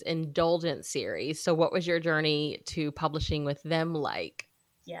Publishing's Indulgent series. So what was your journey to publishing with them like?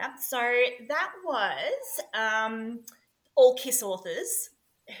 Yeah. So that was all Kiss authors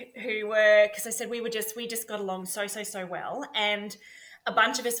who were, because I said we just got along so well, and a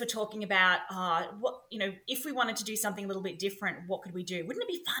bunch of us were talking about what, if we wanted to do something a little bit different, what could we do? Wouldn't it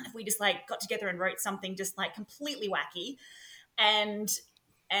be fun if we just like got together and wrote something just like completely wacky and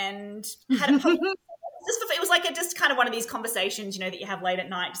had a public it was like just kind of one of these conversations that you have late at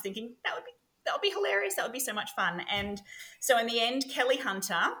night, just thinking that would be hilarious, that would be so much fun. And so in the end, Kelly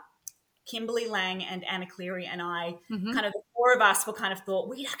Hunter, Kimberly Lang, and Anna Cleary and I, kind of the 4 of us, were kind of thought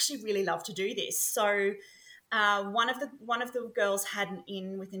we'd actually really love to do this. So one of the girls had an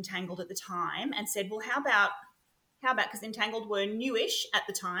in with Entangled at the time and said, well, how about because Entangled were newish at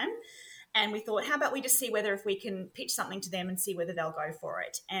the time, and we thought, how about we just see whether if we can pitch something to them and see whether they'll go for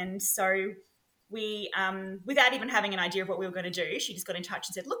it. And so we, without even having an idea of what we were going to do, she just got in touch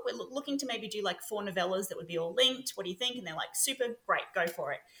and said, look, we're looking to maybe do like 4 novellas that would be all linked. What do you think? And they're like, super, great, go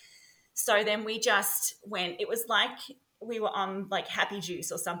for it. So then we just went, it was like we were on like happy juice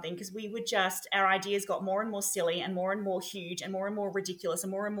or something, because we would our ideas got more and more silly and more huge and more ridiculous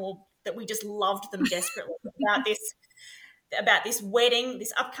and more that we just loved them desperately about this wedding,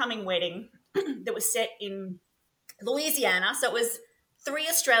 this upcoming wedding that was set in Louisiana. So it was 3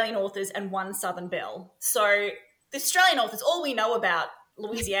 Australian authors and 1 Southern belle. So the Australian authors, all we know about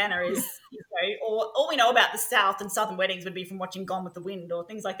Louisiana is, or all we know about the South and Southern weddings would be from watching Gone with the Wind or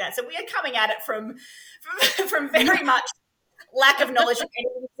things like that. So we are coming at it from very much lack of knowledge of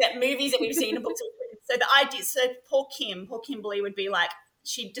movies that we've seen in books. So the idea, poor Kimberly would be like,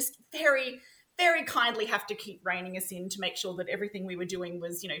 she'd just very, very kindly have to keep reining us in to make sure that everything we were doing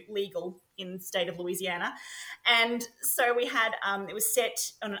was, legal in the state of Louisiana. And so we had, it was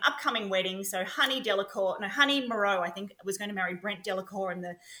set on an upcoming wedding. So Honey Moreau, I think, was going to marry Brent Delacour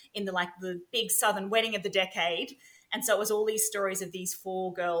in the big Southern wedding of the decade. And so it was all these stories of these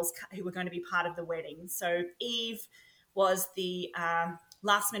 4 girls who were going to be part of the wedding. So Eve was the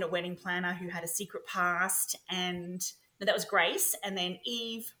last minute wedding planner who had a secret past, and that was Grace. And then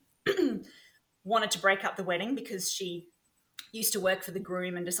Eve wanted to break up the wedding because she used to work for the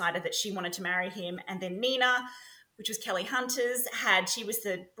groom and decided that she wanted to marry him. And then Nina, which was Kelly Hunter's, she was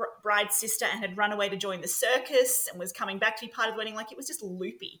the bride's sister and had run away to join the circus and was coming back to be part of the wedding. Like, it was just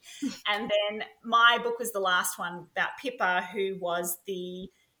loopy. And then my book was the last one about Pippa, who was the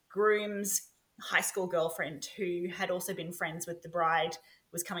groom's high school girlfriend who had also been friends with the bride,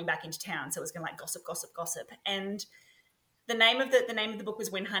 was coming back into town. So it was going to like gossip. And the name of the book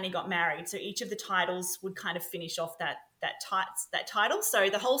was When Honey Got Married. So each of the titles would kind of finish off that title. So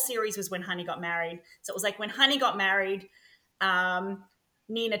the whole series was When Honey Got Married. So it was like when Honey got married,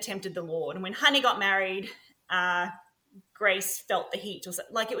 Nina tempted the Lord, and when Honey got married, Grace felt the heat, or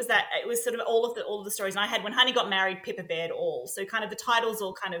like it was sort of all of the stories. And I had When Honey Got Married, Pippa bared all. So kind of the titles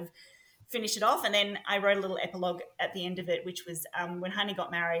all kind of finished it off, and then I wrote a little epilogue at the end of it, which was When Honey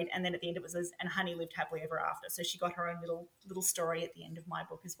Got Married, and then at the end it was and Honey lived happily ever after. So she got her own little story at the end of my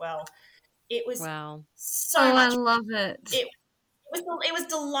book as well. It was so much. I love it. It was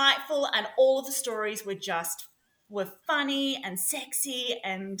delightful, and all of the stories were funny and sexy,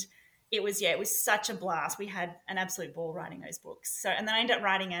 and it was such a blast. We had an absolute ball writing those books. So, and then I ended up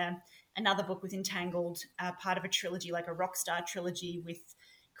writing another book with Entangled, part of a trilogy, like a Rockstar trilogy with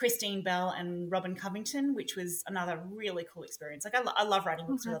Christine Bell and Robin Covington, which was another really cool experience. Like I love writing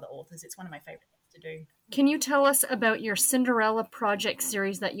books with other authors. It's one of my favorite things to do. Can you tell us about your Cinderella Project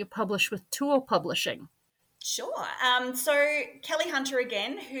series that you published with Tool Publishing? Sure. So Kelly Hunter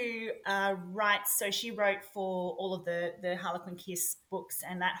again, who writes, so she wrote for all of the Harlequin Kiss books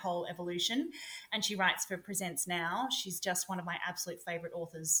and that whole evolution, and she writes for Presents Now. She's just one of my absolute favourite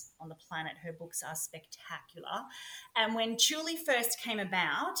authors on the planet. Her books are spectacular. And when Truly first came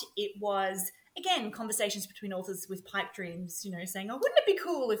about, it was, again, conversations between authors with pipe dreams, saying, oh, wouldn't it be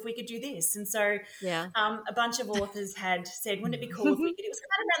cool if we could do this? And so a bunch of authors had said, wouldn't it be cool if we could? It was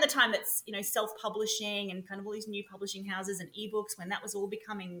kind of around the time that's, self-publishing and kind of all these new publishing houses and ebooks, when that was all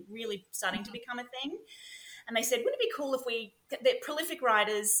starting to become a thing. And they said, wouldn't it be cool if they're prolific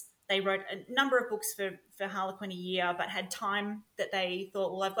writers. They wrote a number of books for Harlequin a year, but had time that they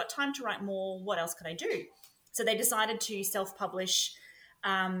thought, well, I've got time to write more. What else could I do? So they decided to self-publish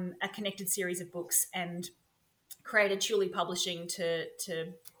a connected series of books and created Truly Publishing to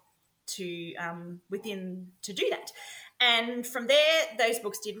do that. And from there, those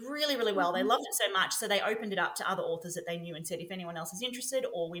books did really, really well. They loved it so much, so they opened it up to other authors that they knew and said, if anyone else is interested,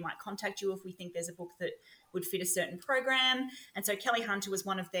 or we might contact you if we think there's a book that would fit a certain program. And so Kelly Hunter was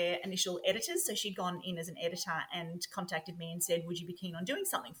one of their initial editors. So she'd gone in as an editor and contacted me and said, would you be keen on doing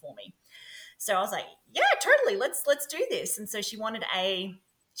something for me? So I was like, yeah, totally. Let's do this. And so she wanted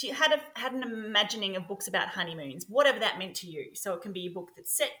she had an imagining of books about honeymoons, whatever that meant to you. So it can be a book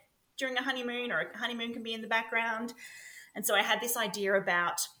that's set during a honeymoon, or a honeymoon can be in the background. And so I had this idea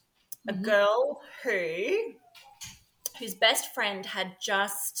about a girl whose best friend had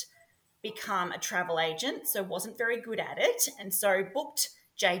just become a travel agent, so wasn't very good at it, and so booked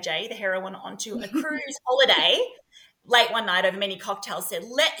JJ, the heroine, onto a cruise holiday late one night over many cocktails, said,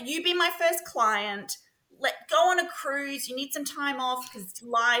 let you be my first client, go on a cruise, you need some time off because it's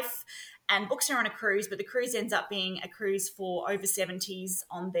life, and books her on a cruise, but the cruise ends up being a cruise for over 70s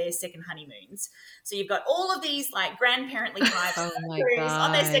on their second honeymoons. So you've got all of these like grandparently types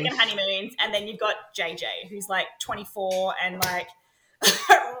on their second honeymoons, and then you've got JJ, who's like 24 and like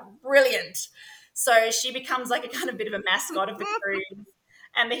brilliant. So she becomes like a kind of bit of a mascot of the cruise,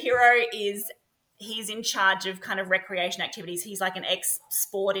 and the hero he's in charge of kind of recreation activities. He's like an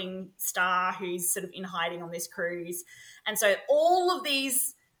ex-sporting star who's sort of in hiding on this cruise. And so all of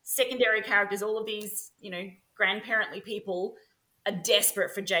these secondary characters, all of these, grandparently people are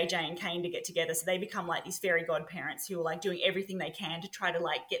desperate for JJ and Kane to get together. So they become like these fairy godparents who are like doing everything they can to try to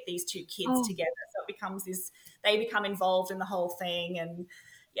like get these two kids together. So it becomes they become involved in the whole thing. And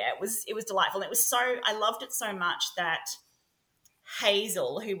yeah, it was delightful. And I loved it so much that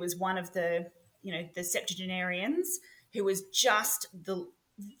Hazel, who was one of the septuagenarians, who was just the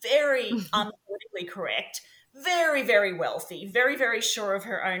very unpolitically correct, very, very wealthy, very, very sure of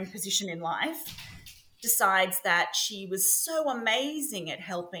her own position in life, decides that she was so amazing at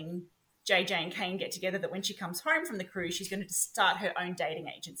helping JJ and Kane get together that when she comes home from the cruise, she's going to start her own dating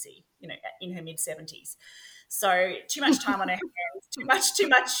agency, in her mid-70s. So too much time on her hands, too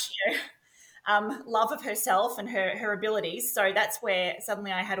much, love of herself and her abilities. So that's where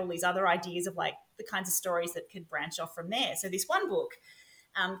suddenly I had all these other ideas of like the kinds of stories that could branch off from there. So this one book,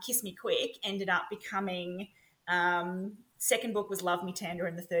 Kiss Me Quick, ended up becoming, second book was Love Me Tender,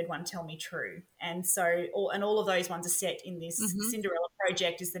 and the third one, Tell Me True. And so all of those ones are set in this Cinderella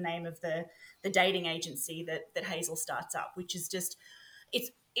Project is the name of the dating agency that Hazel starts up, which is just,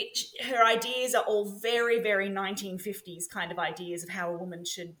 her ideas are all very, very 1950s kind of ideas of how a woman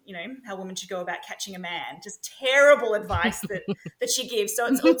should, go about catching a man. Just terrible advice that she gives. So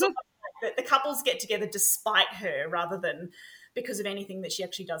it's also like the couples get together despite her rather than because of anything that she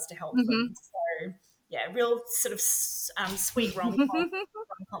actually does to help them. So yeah, real sort of sweet rom-com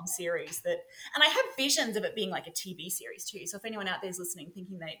sitcom series and I have visions of it being like a TV series too. So if anyone out there is listening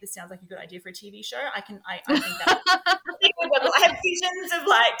thinking that this sounds like a good idea for a TV show, I think that I have visions of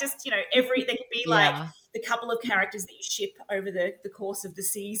like just, there could be like the couple of characters that you ship over the course of the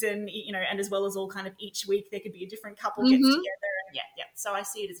season, and as well as all kind of each week there could be a different couple gets together. And so I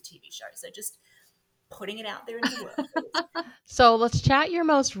see it as a TV show. So just putting it out there in the world. So let's chat your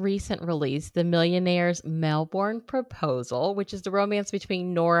most recent release, The Millionaire's Melbourne Proposal, which is the romance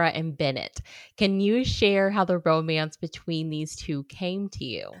between Nora and Bennett. Can you share how the romance between these two came to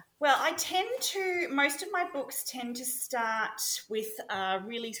you? Well, most of my books tend to start with a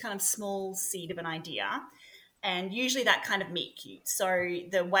really kind of small seed of an idea, and usually that kind of meet cute. So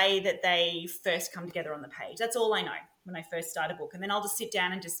the way that they first come together on the page, that's all I know when I first start a book. And then I'll just sit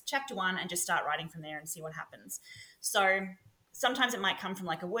down and just chapter 1 and just start writing from there and see what happens. So sometimes it might come from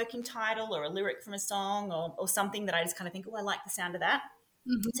like a working title or a lyric from a song or something that I just kind of think, I like the sound of that.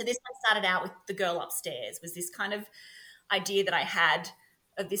 So this one started out with The Girl Upstairs, was this kind of idea that I had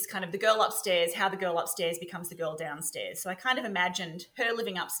of this kind of the girl upstairs, how the girl upstairs becomes the girl downstairs. So I kind of imagined her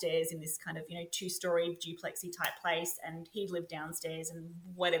living upstairs in this kind of, 2-story duplexy type place, and he'd live downstairs and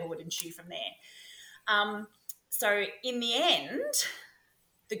whatever would ensue from there. So in the end,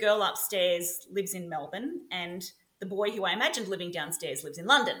 the girl upstairs lives in Melbourne and the boy who I imagined living downstairs lives in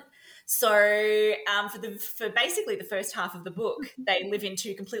London. So for basically the first half of the book, they live in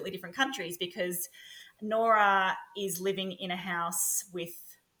 2 completely different countries because Nora is living in a house with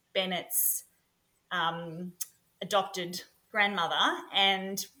Bennett's adopted grandmother,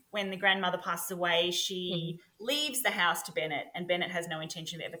 and when the grandmother passes away, she leaves the house to Bennett, and Bennett has no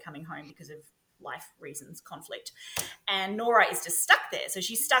intention of ever coming home because of life reasons, conflict. And Nora is just stuck there. So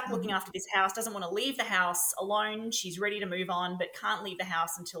she's stuck looking after this house, doesn't want to leave the house alone. She's ready to move on, but can't leave the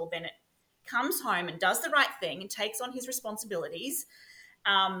house until Bennett comes home and does the right thing and takes on his responsibilities.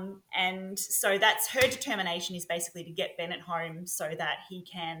 And so that's her determination, is basically to get Bennett home so that he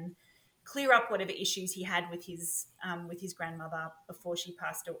can clear up whatever issues he had with his grandmother before she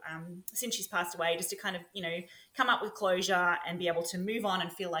passed, since she's passed away, just to kind of, come up with closure and be able to move on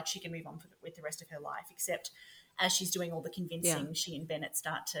and feel like she can move on with the rest of her life. Except as she's doing all the convincing, she and Bennett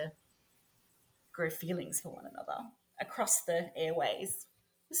start to grow feelings for one another across the airways.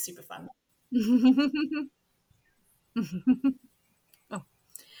 It was super fun.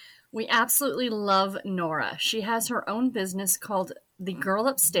 We absolutely love Nora. She has her own business called The Girl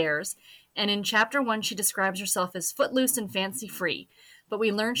Upstairs, and in chapter 1 she describes herself as footloose and fancy-free, but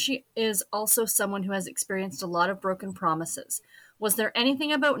we learn she is also someone who has experienced a lot of broken promises. Was there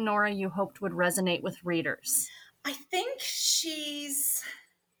anything about Nora you hoped would resonate with readers? I think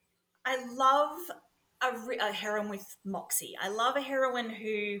I love a heroine with moxie. I love a heroine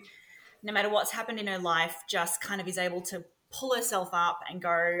who, no matter what's happened in her life, just kind of is able to pull herself up and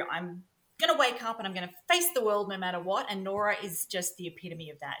go, I'm going to wake up and I'm going to face the world no matter what. And Nora is just the epitome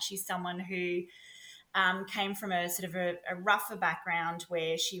of that. She's someone who came from a sort of a rougher background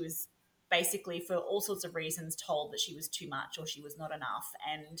where she was basically, for all sorts of reasons, told that she was too much or she was not enough.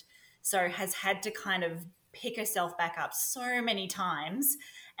 And so has had to kind of pick herself back up so many times.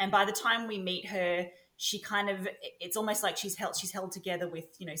 And by the time we meet her, she kind of, it's almost like she's held together with,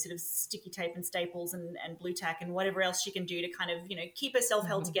 sort of sticky tape and staples and blue tack and whatever else she can do to kind of, keep herself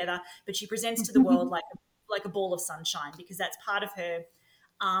held together. But she presents to the world like a ball of sunshine, because that's part of her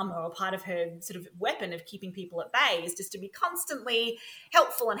armor, or part of her sort of weapon of keeping people at bay, is just to be constantly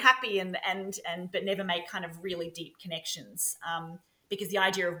helpful and happy and but never make kind of really deep connections. Because the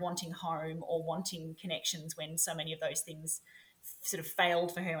idea of wanting home or wanting connections when so many of those things sort of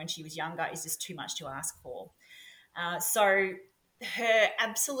failed for her when she was younger is just too much to ask for. So her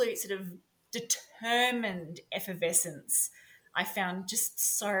absolute sort of determined effervescence I found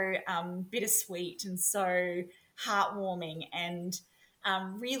just so bittersweet and so heartwarming and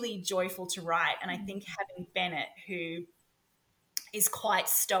really joyful to write. And I think having Bennett, who is quite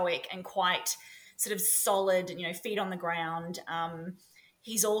stoic and quite sort of solid, feet on the ground,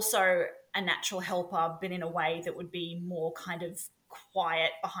 he's also a natural helper, but in a way that would be more kind of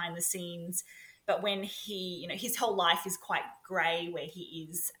quiet behind the scenes. But when he, his whole life is quite grey where he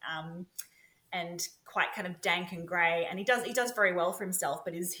is, and quite kind of dank and grey. And he does very well for himself,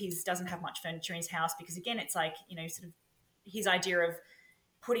 but he doesn't have much furniture in his house because, again, it's like, sort of his idea of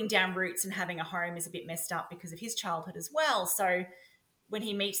putting down roots and having a home is a bit messed up because of his childhood as well. So when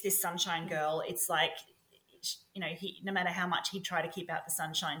he meets this sunshine girl, it's like, no matter how much he'd try to keep out the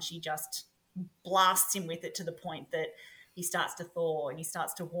sunshine, she just blasts him with it to the point that he starts to thaw and he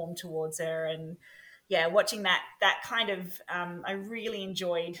starts to warm towards her. And yeah, watching that kind of, I really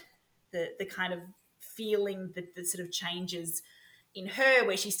enjoyed the kind of feeling that sort of changes in her,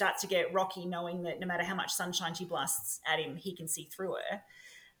 where she starts to get rocky, knowing that no matter how much sunshine she blasts at him, he can see through her.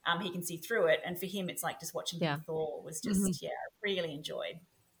 He can see through it. And for him, it's like just watching him thaw was just, really enjoyed.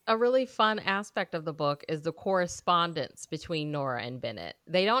 A really fun aspect of the book is the correspondence between Nora and Bennett.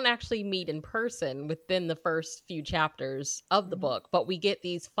 They don't actually meet in person within the first few chapters of the book, but we get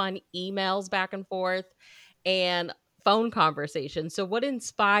these fun emails back and forth and phone conversations. So what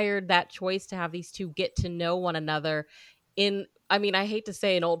inspired that choice to have these two get to know one another in, I mean, I hate to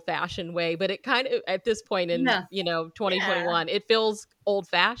say an old-fashioned way, but it kind of, at this point in, 2021, it feels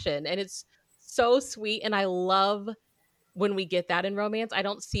old-fashioned, and it's so sweet. And I love when we get that in romance. I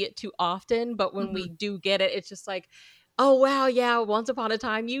don't see it too often, but when we do get it, it's just like, oh, wow, yeah, once upon a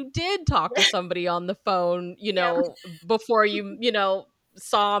time you did talk to somebody on the phone, before you,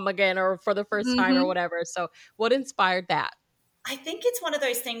 saw them again or for the first time or whatever. So what inspired that? I think it's one of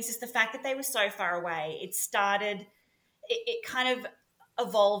those things, is the fact that they were so far away. It kind of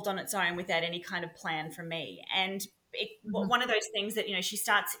evolved on its own without any kind of plan from me. And one of those things that, she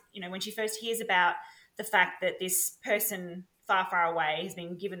starts, when she first hears about the fact that this person far, far away has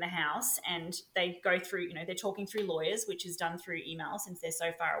been given the house, and they go through, they're talking through lawyers, which is done through email since they're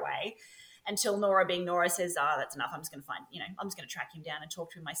so far away, until Nora, being Nora, says, that's enough. I'm just going to I'm just going to track him down and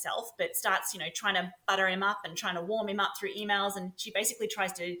talk to him myself. But starts, trying to butter him up and trying to warm him up through emails. And she basically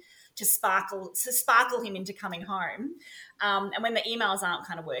tries to sparkle him into coming home. And when the emails aren't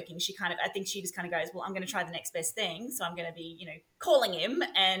kind of working, I think she just kind of goes, well, I'm going to try the next best thing. So I'm going to be, calling him.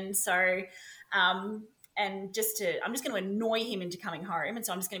 And so, I'm just going to annoy him into coming home. And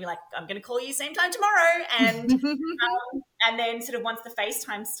so I'm just going to be like, I'm going to call you same time tomorrow. And then sort of once the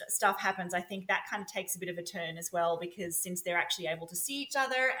FaceTime stuff happens, I think that kind of takes a bit of a turn as well, because since they're actually able to see each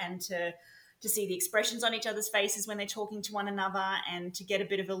other and to see the expressions on each other's faces when they're talking to one another, and to get a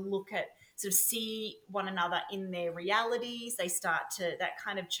bit of a look at, sort of see one another in their realities, that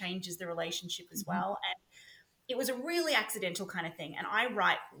kind of changes the relationship as well. And it was a really accidental kind of thing. And I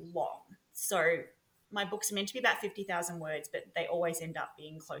write long. So my books are meant to be about 50,000 words, but they always end up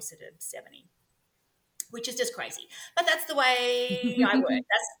being closer to 70, which is just crazy. But that's the way I work.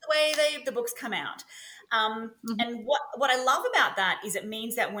 That's the way the books come out. And what I love about that is it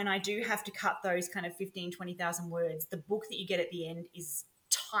means that when I do have to cut those kind of 15, 20,000 words, the book that you get at the end is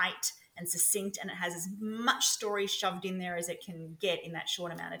tight and succinct, and it has as much story shoved in there as it can get in that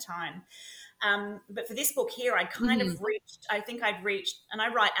short amount of time. But for this book here, I'd reached, and I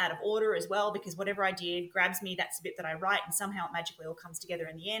write out of order as well, because whatever I did grabs me, that's the bit that I write, and somehow it magically all comes together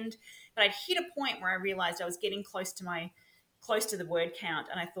in the end. But I'd hit a point where I realized I was getting close to the word count,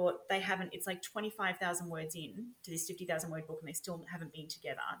 and I thought it's like 25,000 words in to this 50,000 word book, and they still haven't been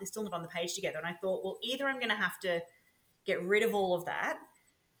together. They're still not on the page together. And I thought, well, either I'm going to have to get rid of all of that,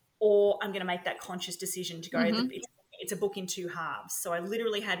 or I'm going to make that conscious decision to go, it's a book in two halves. So I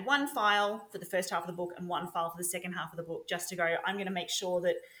literally had one file for the first half of the book and one file for the second half of the book, just to go, I'm going to make sure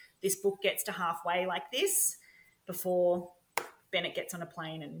that this book gets to halfway like this before Bennett gets on a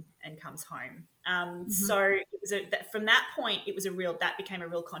plane and comes home. So it was from that point, that became a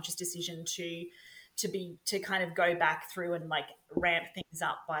real conscious decision to kind of go back through and like ramp things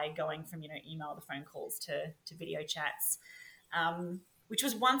up by going from, email to phone calls to video chats. Which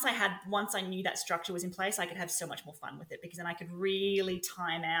was once I knew that structure was in place, I could have so much more fun with it, because then I could really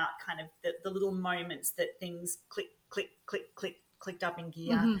time out kind of the little moments that things clicked up in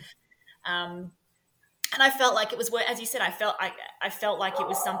gear. And I felt like it was, as you said, I felt like it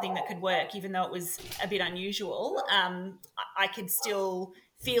was something that could work, even though it was a bit unusual. I could still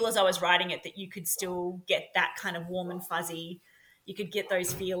feel as I was writing it that you could still get that kind of warm and fuzzy. You could get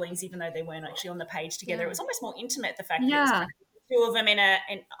those feelings, even though they weren't actually on the page together. Yeah. It was almost more intimate, the fact that it was kind of two of them and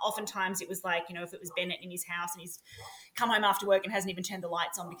oftentimes it was like, if it was Bennett in his house and he's come home after work and hasn't even turned the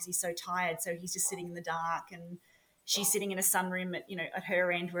lights on because he's so tired, so he's just sitting in the dark, and she's sitting in a sunroom at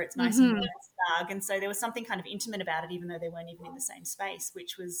her end where it's nice and dark, and so there was something kind of intimate about it, even though they weren't even in the same space,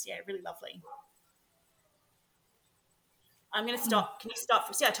 which was really lovely. I'm going to stop. Can you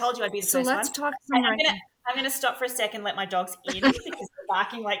stop? See, I told you I'd be the first one. So let's talk. I'm going to stop for a second, let my dogs in because they're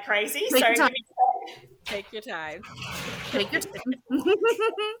barking like crazy. Take your time. Take your time.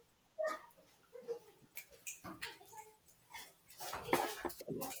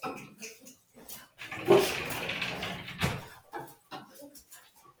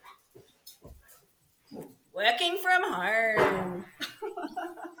 Working from home.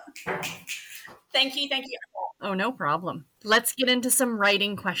 Thank you. Oh, no problem. Let's get into some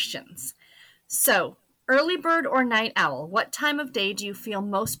writing questions. So, Early bird or night owl? What time of day do you feel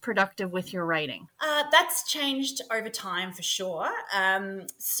most productive with your writing? That's changed over time for sure.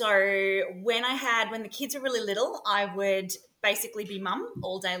 So when the kids were really little, I would basically be mum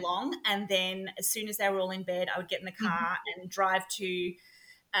all day long. And then as soon as they were all in bed, I would get in the car and drive to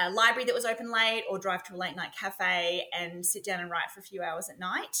a library that was open late or drive to a late night cafe and sit down and write for a few hours at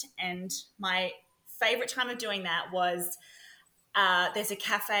night. And my favorite time of doing that was there's a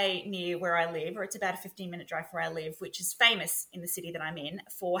cafe near where I live, or it's about a 15-minute drive where I live, which is famous in the city that I'm in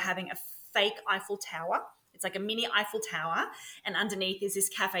for having a fake Eiffel Tower. It's like a mini Eiffel Tower, and underneath is this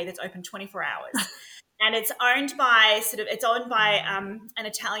cafe that's open 24 hours. And it's owned by an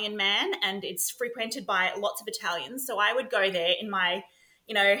Italian man, and it's frequented by lots of Italians. So I would go there in my,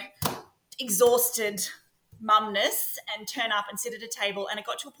 exhausted mumness and turn up and sit at a table. And it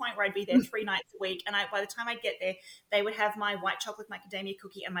got to a point where I'd be there 3 nights a week. And by the time I'd get there, they would have my white chocolate macadamia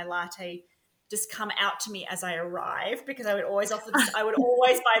cookie and my latte just come out to me as I arrived, because I would always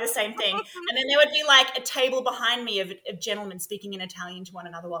buy the same thing. And then there would be like a table behind me of gentlemen speaking in Italian to one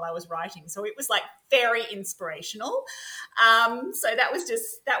another while I was writing. So it was like very inspirational. So that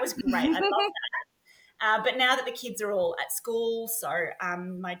was great. I love that. But now that the kids are all at school, so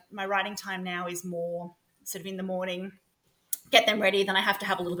my writing time now is more sort of in the morning, get them ready, then I have to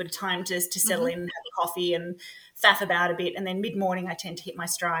have a little bit of time to settle in, have a coffee and faff about a bit, and then mid-morning I tend to hit my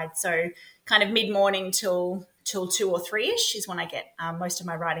stride. So kind of mid-morning till 2 or 3ish is when I get most of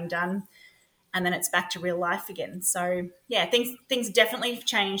my writing done, and then it's back to real life again. So yeah, things definitely have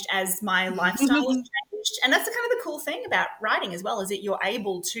changed as my lifestyle has changed, and that's the kind of the cool thing about writing as well, is that you're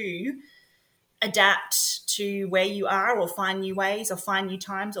able to adapt to where you are, or find new ways, or find new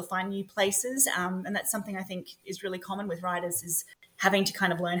times, or find new places. And that's something I think is really common with writers, is having to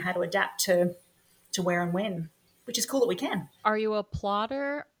kind of learn how to adapt to where and when, which is cool that we can. Are you a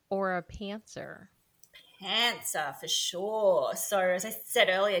plotter or a pantser? Pantser for sure. So as I said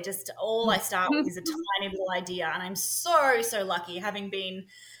earlier, just all I start with is a tiny little idea, and I'm so lucky, having been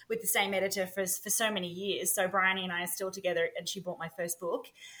with the same editor for so many years. So Bryony and I are still together, and she bought my first book,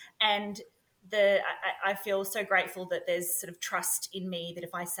 and I feel so grateful that there's sort of trust in me that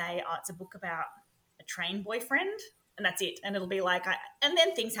if I say, it's a book about a train boyfriend, and that's it, and it'll be like, and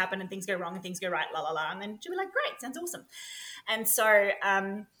then things happen and things go wrong and things go right, la la la, and then she'll be like, great, sounds awesome. And so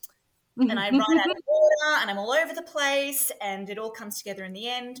and I write out of order, and I'm all over the place, and it all comes together in the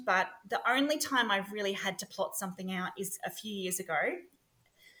end. But the only time I've really had to plot something out is a few years ago.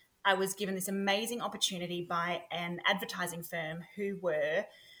 I was given this amazing opportunity by an advertising firm who were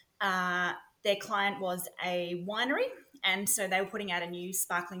their client was a winery, and so they were putting out a new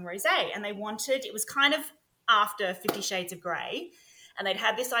sparkling rosé, and it was kind of after 50 Shades of Grey, and they'd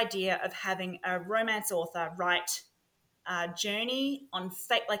had this idea of having a romance author write a journey on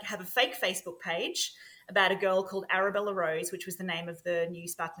have a fake Facebook page about a girl called Arabella Rose, which was the name of the new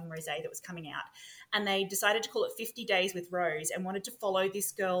sparkling rosé that was coming out. And they decided to call it 50 Days with Rose, and wanted to follow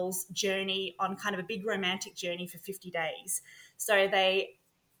this girl's journey on kind of a big romantic journey for 50 days. So they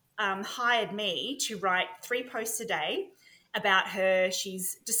hired me to write 3 posts a day about her.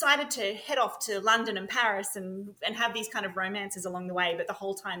 She's decided to head off to London and Paris and have these kind of romances along the way, but the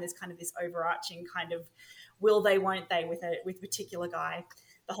whole time there's kind of this overarching kind of will they, won't they with a particular guy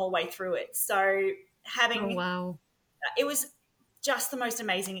the whole way through it. So it was just the most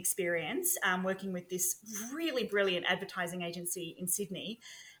amazing experience working with this really brilliant advertising agency in Sydney.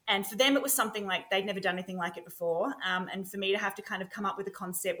 And for them, it was something like they'd never done anything like it before. And for me to have to kind of come up with a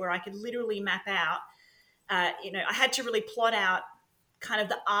concept where I could literally map out, I had to really plot out kind of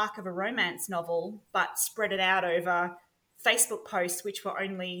the arc of a romance novel, but spread it out over Facebook posts, which were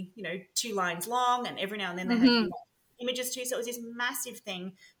only, 2 lines long. And every now and then they had images too. So it was this massive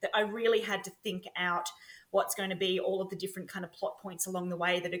thing that I really had to think out what's going to be all of the different kind of plot points along the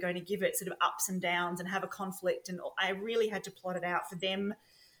way that are going to give it sort of ups and downs and have a conflict. And I really had to plot it out for them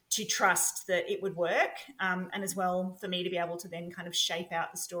to trust that it would work, and as well for me to be able to then kind of shape out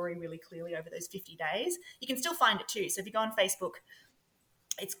the story really clearly over those 50 days. You can still find it too. So if you go on Facebook,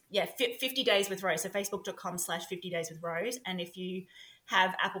 it's 50 Days with Rose. So facebook.com/50 Days with Rose. And if you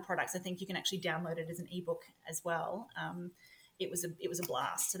have Apple products, I think you can actually download it as an ebook as well. It was a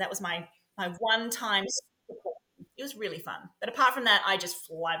blast. So that was my one time. It was really fun. But apart from that, I just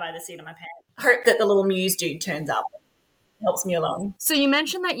fly by the seat of my pants. I hope that the little muse dude turns up. Helps me along. So you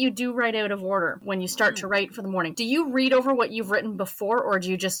mentioned that you do write out of order when you start to write for the morning. Do you read over what you've written before, or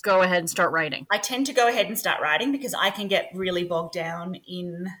do you just go ahead and start writing? I tend to go ahead and start writing because I can get really bogged down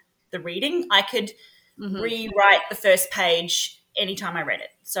in the reading. I could rewrite the first page anytime I read it.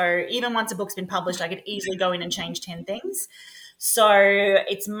 So even once a book's been published, I could easily go in and change 10 things. So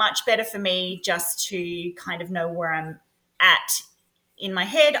it's much better for me just to kind of know where I'm at in my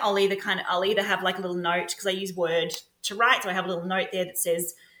head. I'll either have like a little note, because I use Word to write. So I have a little note there that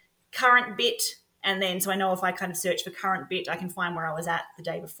says current bit. And then, so I know if I kind of search for current bit, I can find where I was at the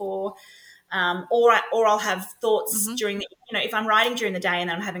day before. Or I'll have thoughts during the, if I'm writing during the day and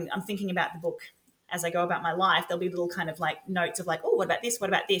I'm thinking about the book as I go about my life, there'll be little kind of like notes of like, oh, what about this? What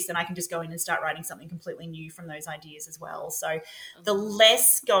about this? And I can just go in and start writing something completely new from those ideas as well. So the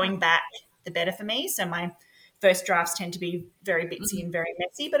less going back, the better for me. So my first drafts tend to be very bitsy and very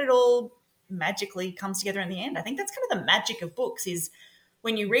messy, but it all magically comes together in the end. I think that's kind of the magic of books, is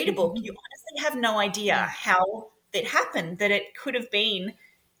when you read a book, you honestly have no idea how it happened, that it could have been.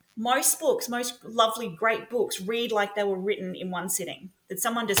 Most lovely, great books read like they were written in one sitting, that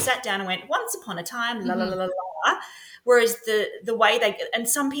someone just sat down and went, once upon a time, la, la, la, la, la. Whereas the way and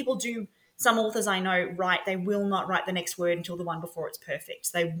some people do, some authors I know they will not write the next word until the one before it's perfect.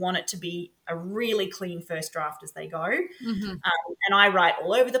 So they want it to be a really clean first draft as they go. And I write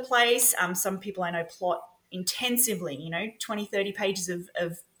all over the place. Some people I know plot intensively, 20, 30 pages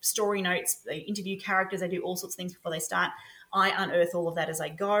of story notes. They interview characters. They do all sorts of things before they start. I unearth all of that as I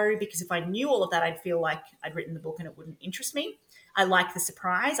go, because if I knew all of that, I'd feel like I'd written the book and it wouldn't interest me. I like the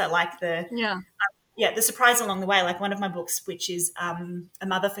surprise. I like the surprise along the way. Like one of my books, which is A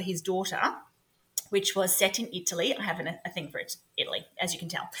Mother for His Daughter, which was set in Italy. I have a thing for Italy, as you can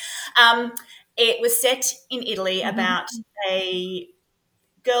tell. It was set in Italy about a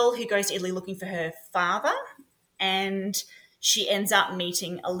girl who goes to Italy looking for her father, and she ends up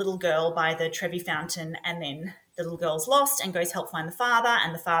meeting a little girl by the Trevi Fountain, and then the little girl's lost and goes help find the father,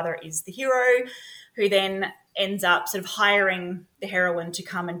 and the father is the hero, who then ends up sort of hiring the heroine to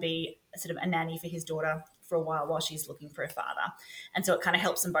come and be sort of a nanny for his daughter for a while she's looking for her father. And so it kind of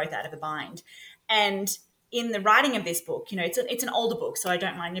helps them both out of a bind. And in the writing of this book, it's an older book, so I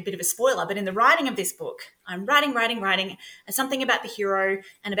don't mind a bit of a spoiler, but in the writing of this book, I'm writing something about the hero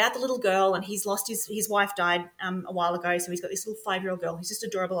and about the little girl, and he's lost his wife died a while ago, so he's got this little 5-year-old girl who's just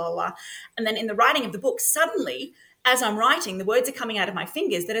adorable, blah, blah, blah. And then in the writing of the book, suddenly, as I'm writing, the words are coming out of my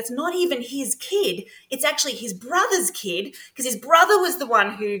fingers that it's not even his kid, it's actually his brother's kid, because his brother was the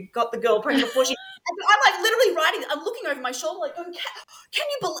one who got the girl pregnant before she... I'm like literally writing, I'm looking over my shoulder like, can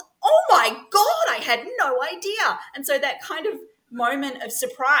you believe, oh my God, I had no idea. And so that kind of moment of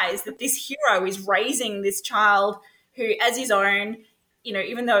surprise that this hero is raising this child who as his own,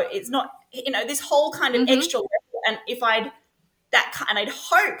 even though it's not, this whole kind of extra level. And I'd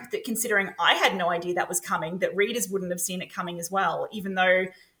hope that, considering I had no idea that was coming, that readers wouldn't have seen it coming as well, even though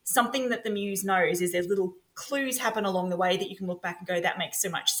something that the muse knows is there's little clues happen along the way that you can look back and go, that makes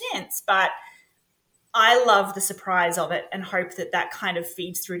so much sense. But I love the surprise of it and hope that kind of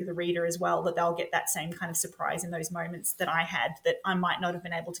feeds through to the reader as well, that they'll get that same kind of surprise in those moments that I had, that I might not have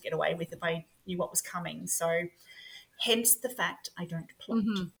been able to get away with if I knew what was coming. So hence the fact I don't plot.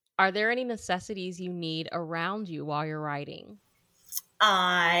 Are there any necessities you need around you while you're writing?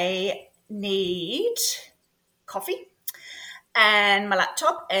 I need coffee and my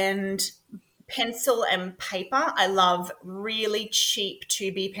laptop and pencil and paper. I love really cheap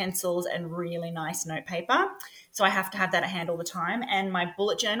 2B pencils and really nice notepaper. So I have to have that at hand all the time. And my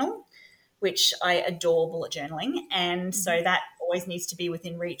bullet journal, which I adore bullet journaling. And so that always needs to be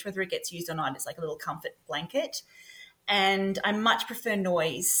within reach, whether it gets used or not. It's like a little comfort blanket. And I much prefer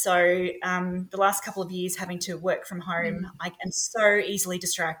noise. So the last couple of years having to work from home, I am so easily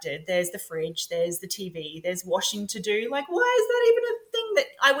distracted. There's the fridge, there's the TV, there's washing to do. Like, why is that even a thing that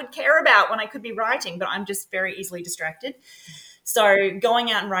I would care about when I could be writing? But I'm just very easily distracted. So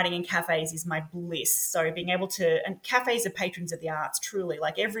going out and writing in cafes is my bliss. So being able to, and cafes are patrons of the arts, truly.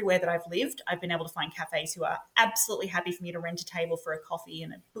 Like everywhere that I've lived, I've been able to find cafes who are absolutely happy for me to rent a table for a coffee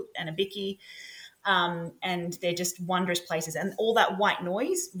and a bicky. And they're just wondrous places, and all that white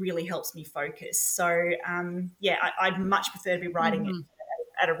noise really helps me focus. So I'd much prefer to be writing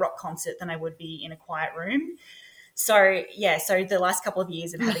at a rock concert than I would be in a quiet room. So the last couple of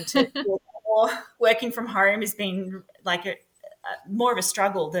years of having to working from home has been like more of a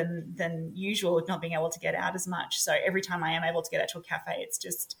struggle than usual, with not being able to get out as much. So every time I am able to get out to a cafe,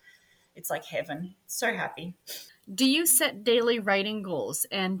 it's like heaven. So happy. Do you set daily writing goals?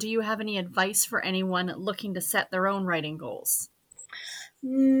 And do you have any advice for anyone looking to set their own writing goals?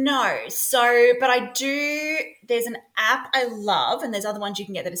 No. But I do, there's an app I love, and there's other ones you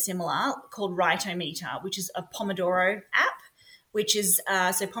can get that are similar, called Write-O-Meter, which is a Pomodoro app, which is,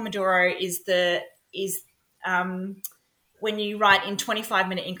 so Pomodoro is when you write in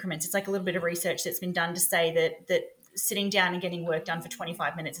 25-minute increments. It's like a little bit of research that's been done to say that sitting down and getting work done for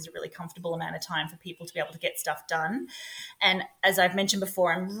 25 minutes is a really comfortable amount of time for people to be able to get stuff done. And as I've mentioned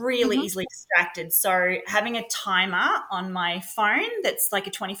before, I'm really easily distracted. So having a timer on my phone that's like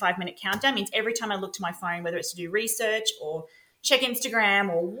a 25-minute countdown means every time I look to my phone, whether it's to do research or check Instagram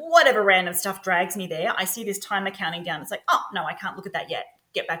or whatever random stuff drags me there, I see this timer counting down. It's like, oh, no, I can't look at that yet.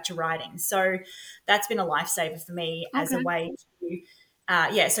 Get back to writing. So that's been a lifesaver for me as a way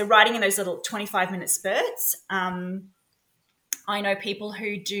to, so writing in those little 25-minute spurts. I know people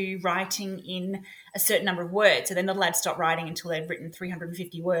who do writing in a certain number of words, so they're not allowed to stop writing until they've written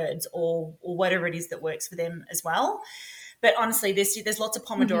 350 words or whatever it is that works for them as well. But honestly, there's lots of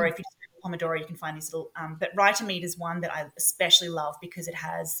Pomodoro. If you just do Pomodoro, you can find these little, but Write-O-Meter is one that I especially love because it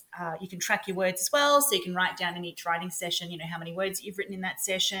has, you can track your words as well. So you can write down in each writing session, how many words you've written in that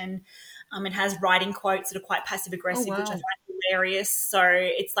session. It has writing quotes that are quite passive aggressive, which I find hilarious. So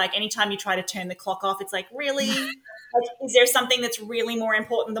it's like anytime you try to turn the clock off, it's like, really? Like, is there something that's really more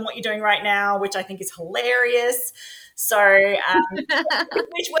important than what you're doing right now, which I think is hilarious. So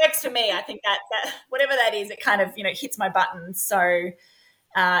which works for me. I think that whatever that is, it kind of, hits my buttons. So,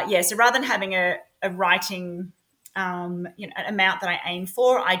 so rather than having a writing, an amount that I aim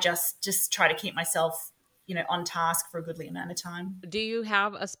for, I just try to keep myself, on task for a goodly amount of time. Do you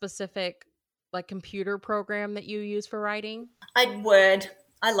have a specific computer program that you use for writing? Word.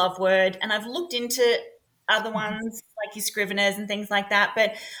 I love Word, and I've looked into other ones like your Scriveners and things like that.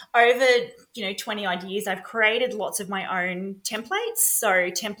 But over, 20 odd years, I've created lots of my own templates. So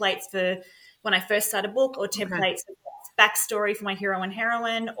templates for when I first start a book, or templates for backstory for my hero and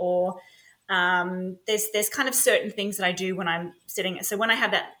heroine, or there's kind of certain things that I do when I'm sitting. So when I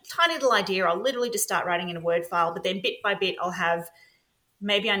have that tiny little idea, I'll literally just start writing in a Word file, but then bit by bit, I'll have,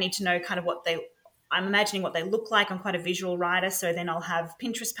 maybe I need to know kind of I'm imagining what they look like. I'm quite a visual writer. So then I'll have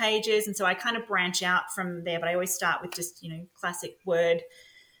Pinterest pages. And so I kind of branch out from there, but I always start with just, classic Word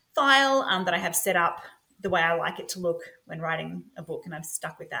file that I have set up the way I like it to look when writing a book. And I've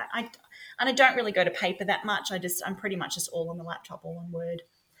stuck with that. I don't really go to paper that much. I'm pretty much just all on the laptop, all on Word.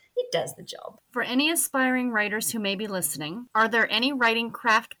 It does the job. For any aspiring writers who may be listening, are there any writing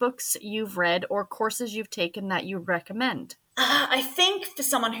craft books you've read or courses you've taken that you recommend? I think for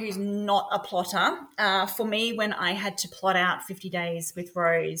someone who's not a plotter, for me, when I had to plot out 50 Days with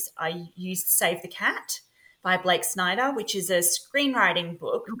Rose, I used Save the Cat by Blake Snyder, which is a screenwriting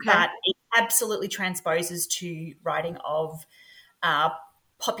book, but it absolutely transposes to writing of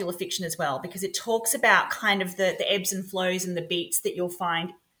popular fiction as well, because it talks about kind of the ebbs and flows and the beats that you'll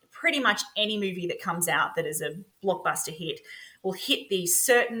find. Pretty much any movie that comes out that is a blockbuster hit will hit these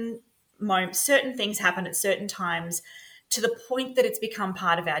certain moments, certain things happen at certain times, to the point that it's become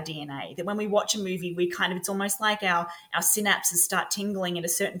part of our DNA, that when we watch a movie, it's almost like our synapses start tingling at a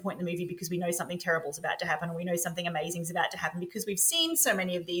certain point in the movie because we know something terrible is about to happen, or we know something amazing is about to happen, because we've seen so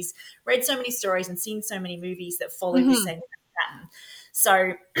many of these, read so many stories and seen so many movies that follow the same pattern.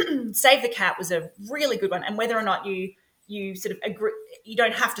 So Save the Cat was a really good one. And whether or not you sort of agree, you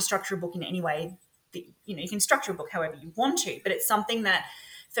don't have to structure a book in any way that, you can structure a book however you want to, but it's something that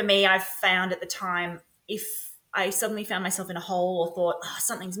for me, I've found at the time, if I suddenly found myself in a hole or thought,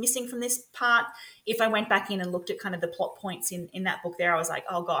 something's missing from this part, if I went back in and looked at kind of the plot points in that book there, I was like,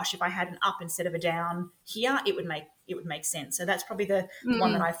 oh gosh, if I had an up instead of a down here, it would make sense. So that's probably the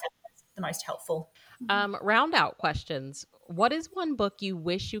one that I found the most helpful. Round out questions. What is one book you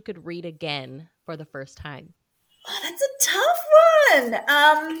wish you could read again for the first time? Oh, that's a tough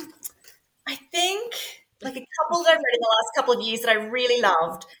one. I think like a couple that I've read in the last couple of years that I really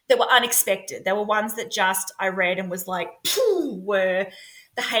loved that were unexpected. There were ones that just I read and was like, were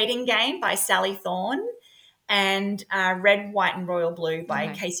The Hating Game by Sally Thorne and Red, White and Royal Blue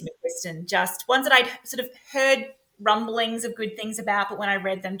by Casey McQuiston. Just ones that I'd sort of heard rumblings of good things about, but when I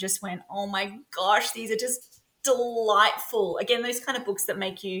read them just went, oh my gosh, these are just delightful. Again, those kind of books that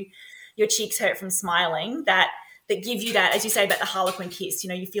make your cheeks hurt from smiling, that give you that, as you say about the Harlequin kiss,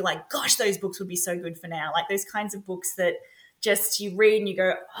 you feel like, gosh, those books would be so good for now. Like those kinds of books that just you read and you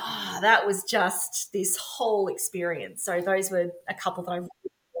go, that was just this whole experience. So those were a couple that I really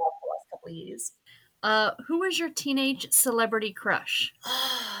loved the last couple of years. Who was your teenage celebrity crush?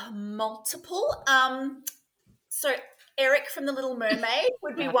 Multiple. So Eric from The Little Mermaid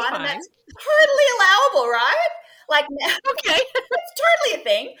would be one, and that's totally allowable, right? Like, okay, it's totally a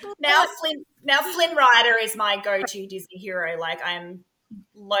thing. Now Flynn Rider is my go-to Disney hero. Like, I'm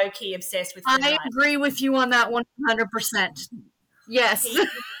low-key obsessed with Flynn Rider. I agree with you on that 100%. Yes.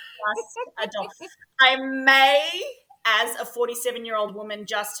 I may, as a 47-year-old woman,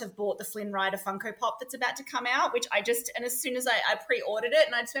 just have bought the Flynn Rider Funko Pop that's about to come out, and as soon as I pre-ordered it,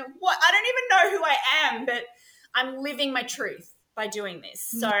 and I just went, what? I don't even know who I am, but I'm living my truth by doing this.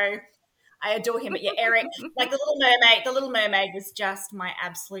 So I adore him. But yeah, Eric, like the Little Mermaid was just my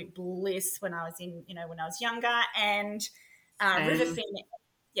absolute bliss when I was when I was younger. And River Phoenix.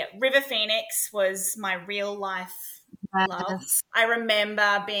 Yeah, River Phoenix was my real life love. I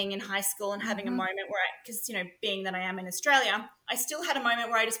remember being in high school and having a moment where because being that I am in Australia, I still had a moment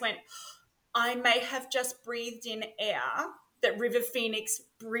where I just went, I may have just breathed in air that River Phoenix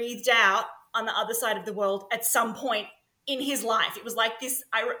breathed out on the other side of the world at some point in his life. It was like this,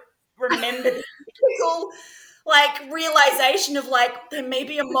 I remember this typical realization of there may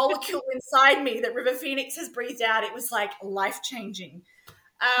be a molecule inside me that River Phoenix has breathed out. It was life-changing.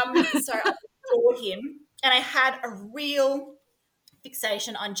 So I adored him, and I had a real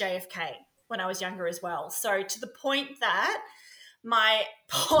fixation on JFK when I was younger as well. So to the point that my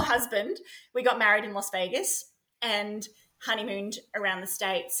poor husband, we got married in Las Vegas and honeymooned around the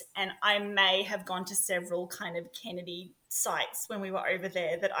States, and I may have gone to several kind of Kennedy sites when we were over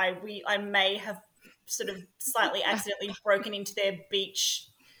there that I may have sort of slightly accidentally broken into their beach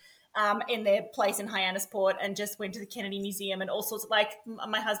in their place in Hyannisport and just went to the Kennedy Museum and all sorts of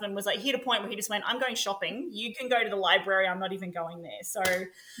my husband was he had a point where he just went, I'm going shopping. You can go to the library. I'm not even going there. So,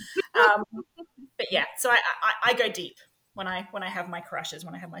 but yeah, so I go deep when I have my crushes,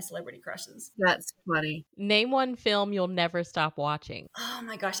 when I have my celebrity crushes. That's funny. Name one film you'll never stop watching. Oh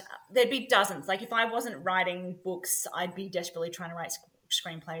my gosh, there'd be dozens. If I wasn't writing books, I'd be desperately trying to write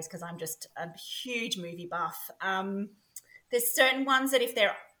screenplays because I'm just a huge movie buff. There's certain ones that if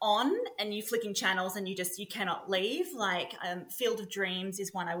they're on and you flicking channels and you cannot leave, Field of Dreams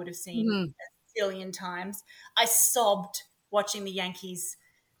is one I would have seen a zillion times. I sobbed watching the Yankees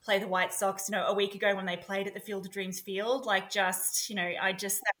play the White Sox, a week ago when they played at the Field of Dreams field. Oh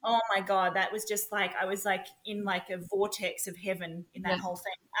my God, that was just I was in a vortex of heaven in that whole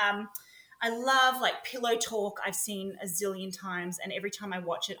thing. I love Pillow Talk. I've seen a zillion times, and every time I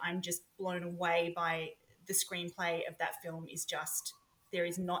watch it, I'm just blown away by the screenplay of that film. There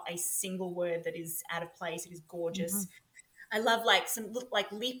is not a single word that is out of place. It is gorgeous. I love some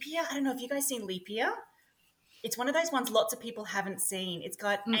Leap Year. I don't know if you guys seen Leap Year. It's one of those ones lots of people haven't seen. It's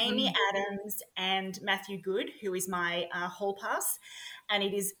got Amy Adams and Matthew Good, who is my hall pass, and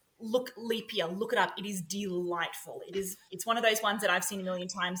it is Leap Year. Look it up. It is delightful. It's one of those ones that I've seen a million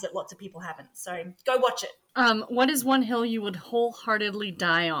times that lots of people haven't. So go watch it. What is one hill you would wholeheartedly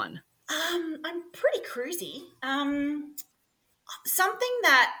die on? I'm pretty cruisy. Something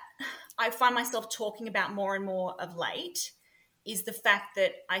that I find myself talking about more and more of late is the fact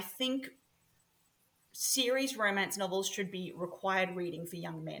that I think series romance novels should be required reading for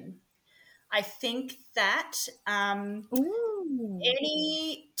young men. I think that any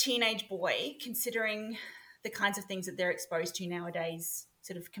teenage boy, considering the kinds of things that they're exposed to nowadays,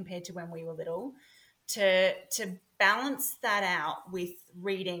 sort of compared to when we were little, to balance that out with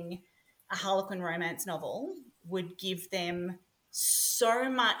reading a Harlequin romance novel would give them so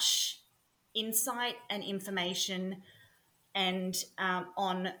much insight and information and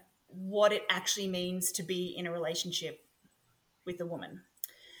on what it actually means to be in a relationship with a woman.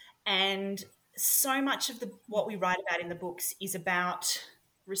 And so much of what we write about in the books is about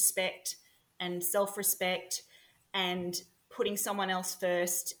respect and self-respect and putting someone else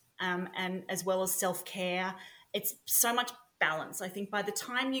first, and as well as self-care. It's so much balance. I think by the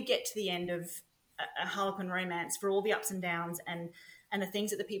time you get to the end of a Harlequin romance, for all the ups and downs and the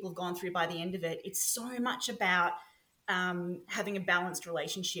things that the people have gone through by the end of it, it's so much about having a balanced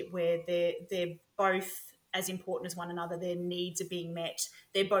relationship where they're both as important as one another. Their needs are being met.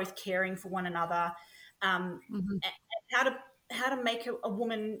 They're both caring for one another. And how to make a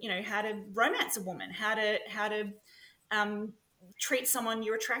woman, how to romance a woman, how to treat someone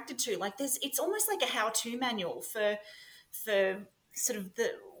you're attracted to. It's almost like a how-to manual for sort of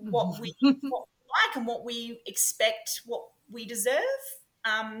what we like and what we expect, what we deserve.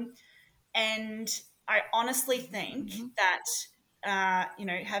 And I honestly think that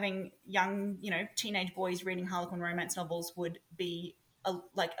having young, teenage boys reading Harlequin romance novels would be a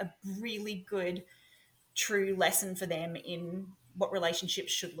really good, true lesson for them in what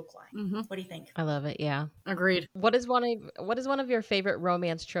relationships should look like. What do you think? I love it. Yeah, agreed. What is one of your favorite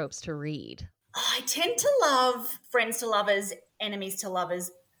romance tropes to read? I tend to love friends to lovers, enemies to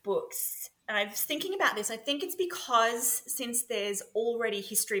lovers books. And I was thinking about this. I think it's because since there's already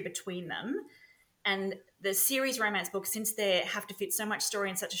history between them, and the series romance books, since they have to fit so much story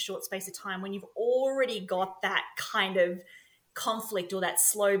in such a short space of time, when you've already got that kind of conflict or that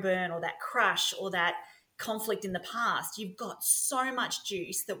slow burn or that crush or that conflict in the past, you've got so much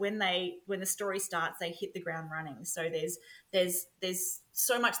juice that when the story starts, they hit the ground running. So there's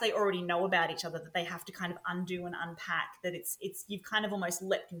so much they already know about each other that they have to kind of undo and unpack, that it's you've kind of almost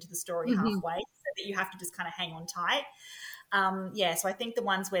leapt into the story halfway, so that you have to just kind of hang on tight. So I think the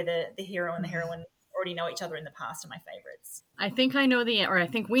ones where the hero and the heroine already know each other in the past are my favorites. I think I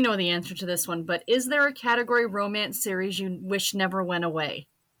think we know the answer to this one, but is there a category romance series you wish never went away?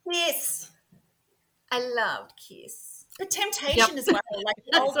 Yes. I loved Kiss. But Temptation as well. Like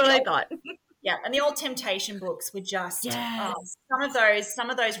that's what I thought. Yeah, and the old Temptation books were just some of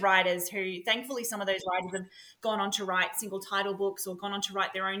those writers who, thankfully, some of those writers have gone on to write single title books or gone on to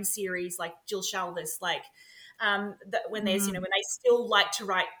write their own series, like Jill Shalvis. Like when there's when they still like to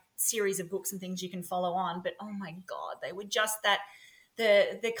write series of books and things you can follow on. But oh my God, they were just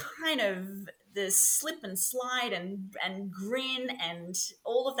the kind of the slip and slide and grin and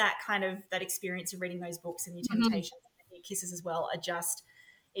all of that kind of that experience of reading those books and your Temptations and your Kisses as well are just,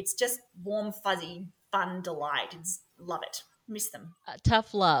 it's just warm, fuzzy, fun delight. Love it. Miss them.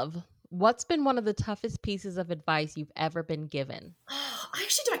 Tough love. What's been one of the toughest pieces of advice you've ever been given? I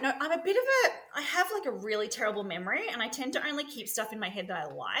actually don't know. I have like a really terrible memory, and I tend to only keep stuff in my head that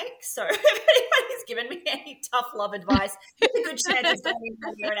I like. So if anybody's given me any tough love advice, it's a good chance it's going in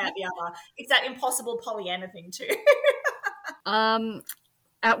one ear and out the other. It's that impossible Pollyanna thing too.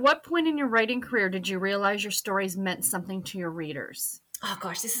 At what point in your writing career did you realize your stories meant something to your readers? Oh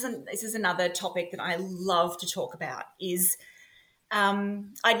gosh, this is another topic that I love to talk about.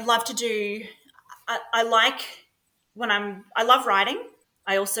 I'd love to do. I love writing.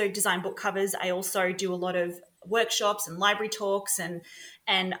 I also design book covers. I also do a lot of workshops and library talks, and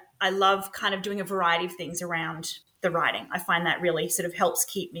I love kind of doing a variety of things around the writing. I find that really sort of helps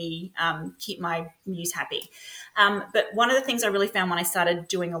keep my muse happy. But one of the things I really found when I started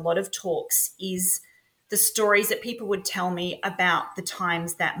doing a lot of talks is the stories that people would tell me about the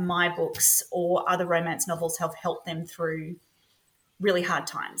times that my books or other romance novels have helped them through really hard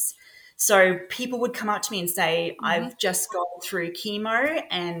times. So people would come up to me and say, I've just gone through chemo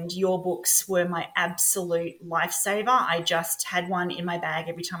and your books were my absolute lifesaver. I just had one in my bag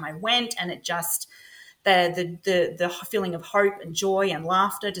every time I went, and it just, the feeling of hope and joy and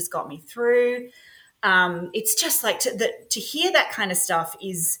laughter just got me through. It's just like to hear that kind of stuff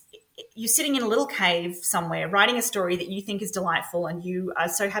is, you're sitting in a little cave somewhere writing a story that you think is delightful and you are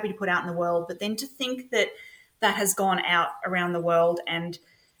so happy to put out in the world, but then to think that has gone out around the world and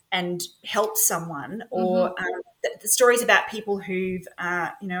helped someone, or the stories about people who've,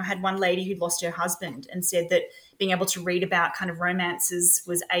 had one lady who'd lost her husband and said that being able to read about kind of romances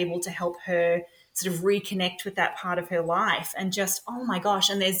was able to help her sort of reconnect with that part of her life. And just, oh my gosh.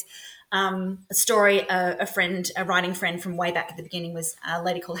 And there's a story, a writing friend from way back at the beginning was a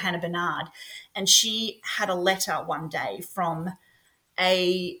lady called Hannah Bernard. And she had a letter one day from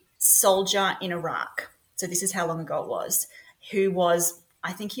a soldier in Iraq. So this is how long ago it was, who was,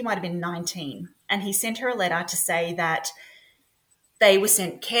 I think he might have been 19. And he sent her a letter to say that they were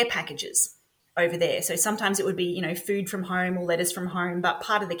sent care packages over there. So sometimes it would be, food from home or letters from home, but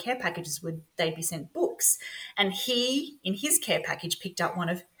part of the care packages they'd be sent books. And he, in his care package, picked up one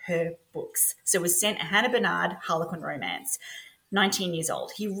of her books. So it was sent a Hannah Bernard Harlequin romance, 19 years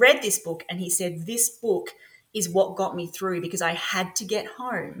old. He read this book and he said, this book is what got me through, because I had to get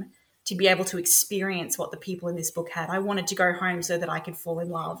home to be able to experience what the people in this book had. I wanted to go home so that I could fall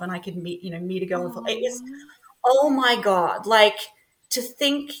in love and I could meet a girl. It was, oh my God, like to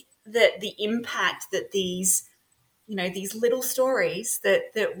think that the impact that these little stories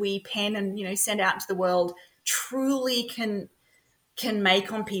that we pen and, send out into the world truly can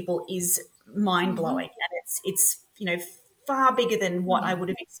make on people is mind blowing. And it's far bigger than what I would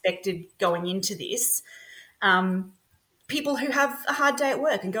have expected going into this. People who have a hard day at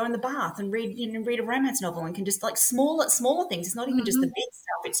work and go in the bath and read a romance novel and can just like smaller things. It's not even just the big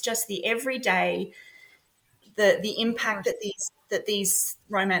stuff. It's just the everyday, the impact that these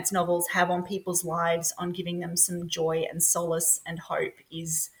romance novels have on people's lives, on giving them some joy and solace and hope,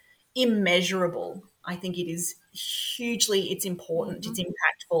 is immeasurable. I think it is hugely, it's important, it's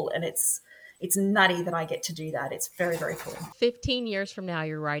impactful, and it's nutty that I get to do that. It's very, very cool. 15 years from now,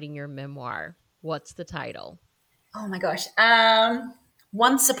 you're writing your memoir. What's the title? Oh my gosh.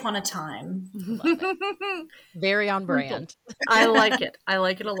 Once Upon a Time. Very on brand. I like it. I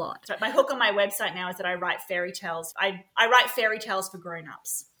like it a lot. So my hook on my website now is that I write fairy tales. I write fairy tales for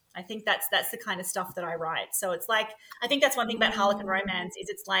grown-ups. I think that's the kind of stuff that I write. So it's like, I think that's one thing about Harlequin romance is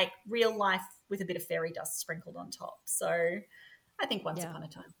it's like real life with a bit of fairy dust sprinkled on top. So I think Once Upon a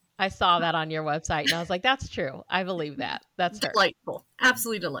Time. I saw that on your website and I was like, that's true. I believe that. That's delightful.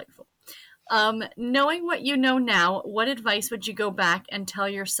 Absolutely delightful. Knowing what you know now, what advice would you go back and tell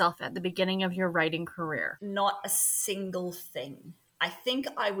yourself at the beginning of your writing career? Not a single thing. I think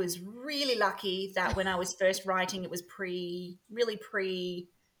I was really lucky that when I was first writing, it was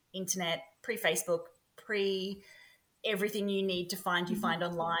pre-internet, pre-Facebook, everything you need to find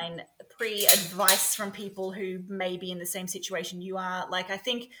online, pre-advice from people who may be in the same situation you are. Like, I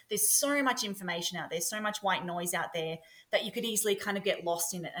think there's so much information out there, so much white noise out there that you could easily kind of get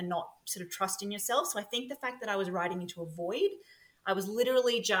lost in it and not sort of trust in yourself. So I think the fact that I was writing into a void, I was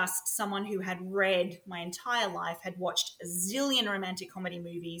literally just someone who had read my entire life, had watched a zillion romantic comedy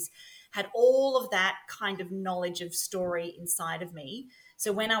movies, had all of that kind of knowledge of story inside of me.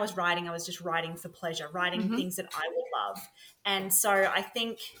 So when I was writing, I was just writing for pleasure, writing things that I would love. And so I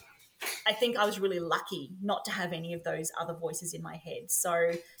think I was really lucky not to have any of those other voices in my head.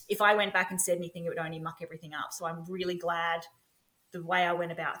 So if I went back and said anything, it would only muck everything up. So I'm really glad the way I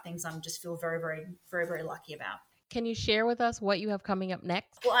went about things. I'm just feel very, very, very, very lucky about. Can you share with us what you have coming up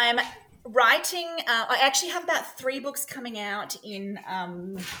next? Well, I'm writing. I actually have about 3 books coming out in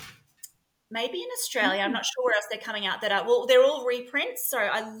maybe in Australia. I'm not sure where else they're coming out. They're all reprints. So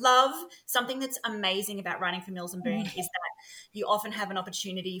I love something that's amazing about writing for Mills and Boon is that you often have an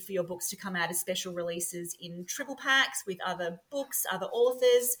opportunity for your books to come out as special releases in triple packs with other books, other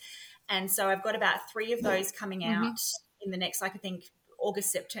authors. And so I've got about 3 of those coming out in the next, like I think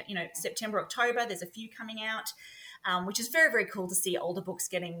August, September, October. There's a few coming out. Which is very, very cool to see older books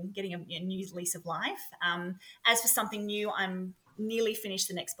getting a new lease of life. As for something new, I'm nearly finished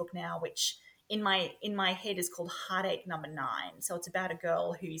the next book now, which in my head is called Heartache Number 9. So it's about a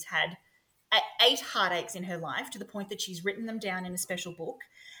girl who's had 8 heartaches in her life to the point that she's written them down in a special book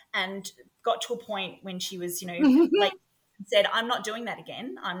and got to a point when she was, like said, I'm not doing that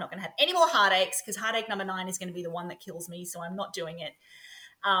again. I'm not going to have any more heartaches because heartache number 9 is going to be the one that kills me. So I'm not doing it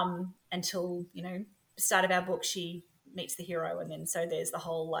until, start of our book she meets the hero, and then so there's the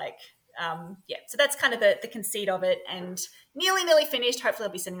whole so that's kind of the conceit of it, and nearly finished. Hopefully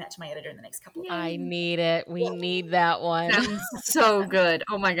I'll be sending that to my editor in the next couple of days. I need it. We need that one. Sounds so good.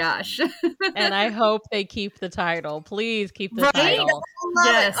 Oh my gosh. And I hope they keep the title. Please keep the title.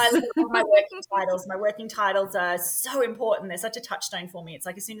 Yes. I love my working titles. My working titles are so important. They're such a touchstone for me. It's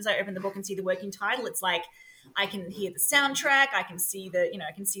like as soon as I open the book and see the working title, it's like I can hear the soundtrack. I can see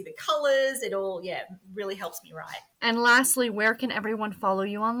the colors. It all, really helps me write. And lastly, where can everyone follow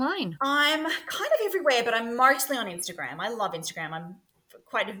you online? I'm kind of everywhere, but I'm mostly on Instagram. I love Instagram. I'm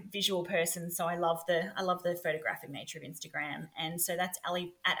quite a visual person, so I love the photographic nature of Instagram. And so that's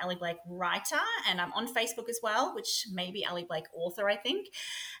at Allie Blake Writer, and I'm on Facebook as well, which may be Allie Blake Author, I think,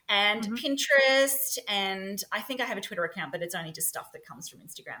 and Pinterest, and I think I have a Twitter account, but it's only just stuff that comes from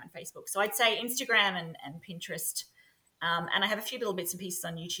Instagram and Facebook. So I'd say Instagram and Pinterest. And I have a few little bits and pieces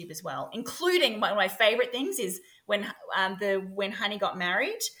on YouTube as well, including one of my favorite things is when Honey Got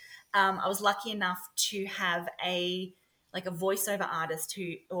Married. I was lucky enough to have a voiceover artist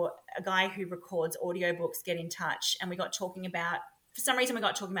or a guy who records audiobooks get in touch, and we got talking about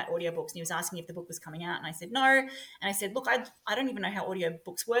audiobooks, and he was asking if the book was coming out, and I said no, and I said, look, I don't even know how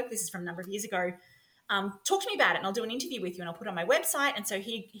audiobooks work. This is from a number of years ago. Talk to me about it, and I'll do an interview with you, and I'll put it on my website. And so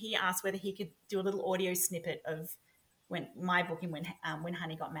he asked whether he could do a little audio snippet of when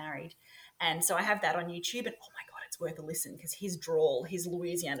Honey Got Married, and so I have that on YouTube, and oh my god, it's worth a listen because his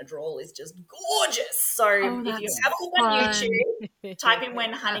Louisiana drawl is just gorgeous. So if you have a look on YouTube, type in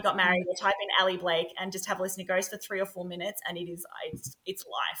When Honey Got Married or type in Allie Blake and just have a listen. It goes for 3 or 4 minutes, and it's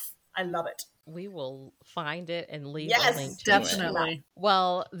life. I love it. We will find it and leave a link to definitely. It.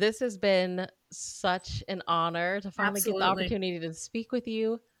 Well, this has been such an honor to finally get the opportunity to speak with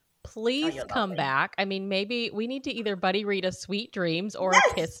you. Please come back. I mean, maybe we need to either buddy read a Sweet Dreams or a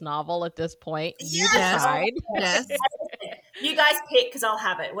kiss novel at this point. You decide. Yes. You guys pick because I'll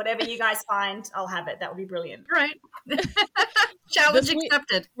have it. Whatever you guys find, I'll have it. That would be brilliant. Right. Challenge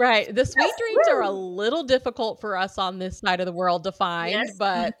accepted. Right. The Sweet Dreams are a little difficult for us on this side of the world to find,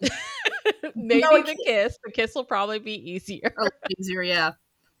 but maybe the kiss will probably be easier. Easier, yeah.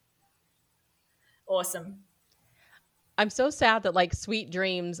 Awesome. I'm so sad that Sweet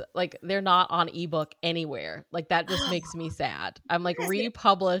Dreams, they're not on ebook anywhere. That just makes me sad. I'm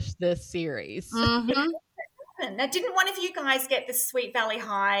republish this series. Now, didn't one of you guys get the Sweet Valley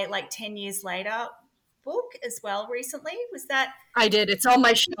High 10 years later book as well recently? Was that? I did. It's on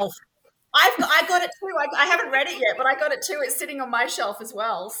my shelf. I got it too. I haven't read it yet, but I got it too. It's sitting on my shelf as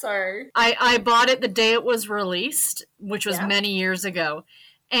well. So I bought it the day it was released, which was many years ago.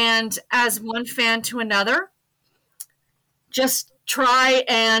 And as one fan to another, just try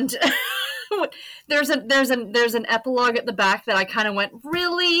and there's an epilogue at the back that I kind of went,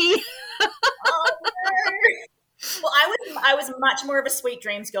 really? Oh no. Well, I was much more of a Sweet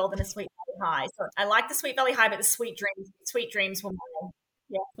Dreams girl than a Sweet Valley High. So I like the Sweet Valley High, but the Sweet Dreams were mine.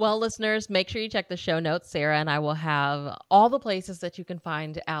 Yeah. Well, listeners, make sure you check the show notes. Sarah and I will have all the places that you can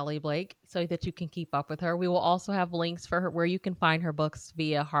find Allie Blake so that you can keep up with her. We will also have links for her where you can find her books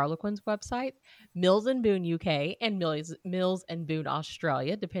via Harlequin's website, Mills and Boon UK, and Mills and Boon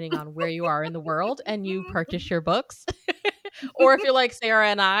Australia, depending on where you are in the world and you purchase your books. Or if you're like Sarah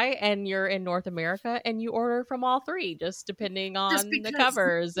and I and you're in North America and you order from all three, just depending on the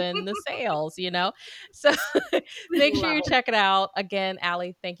covers and the sales, you know? So make sure you check it out. Again,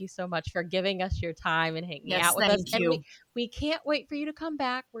 Allie, thank you so much for giving us your time and hanging out with us. You. And we can't wait for you to come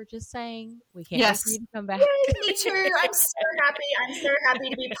back. We're just saying we can't wait for you to come back. Yay, me too. I'm so happy. I'm so happy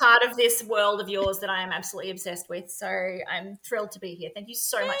to be part of this world of yours that I am absolutely obsessed with. So I'm thrilled to be here. Thank you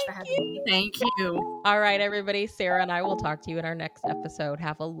so much for having me. Thank you. All right, everybody. Sarah and I will talk to you in our next episode.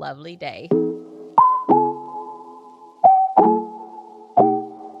 Have a lovely day.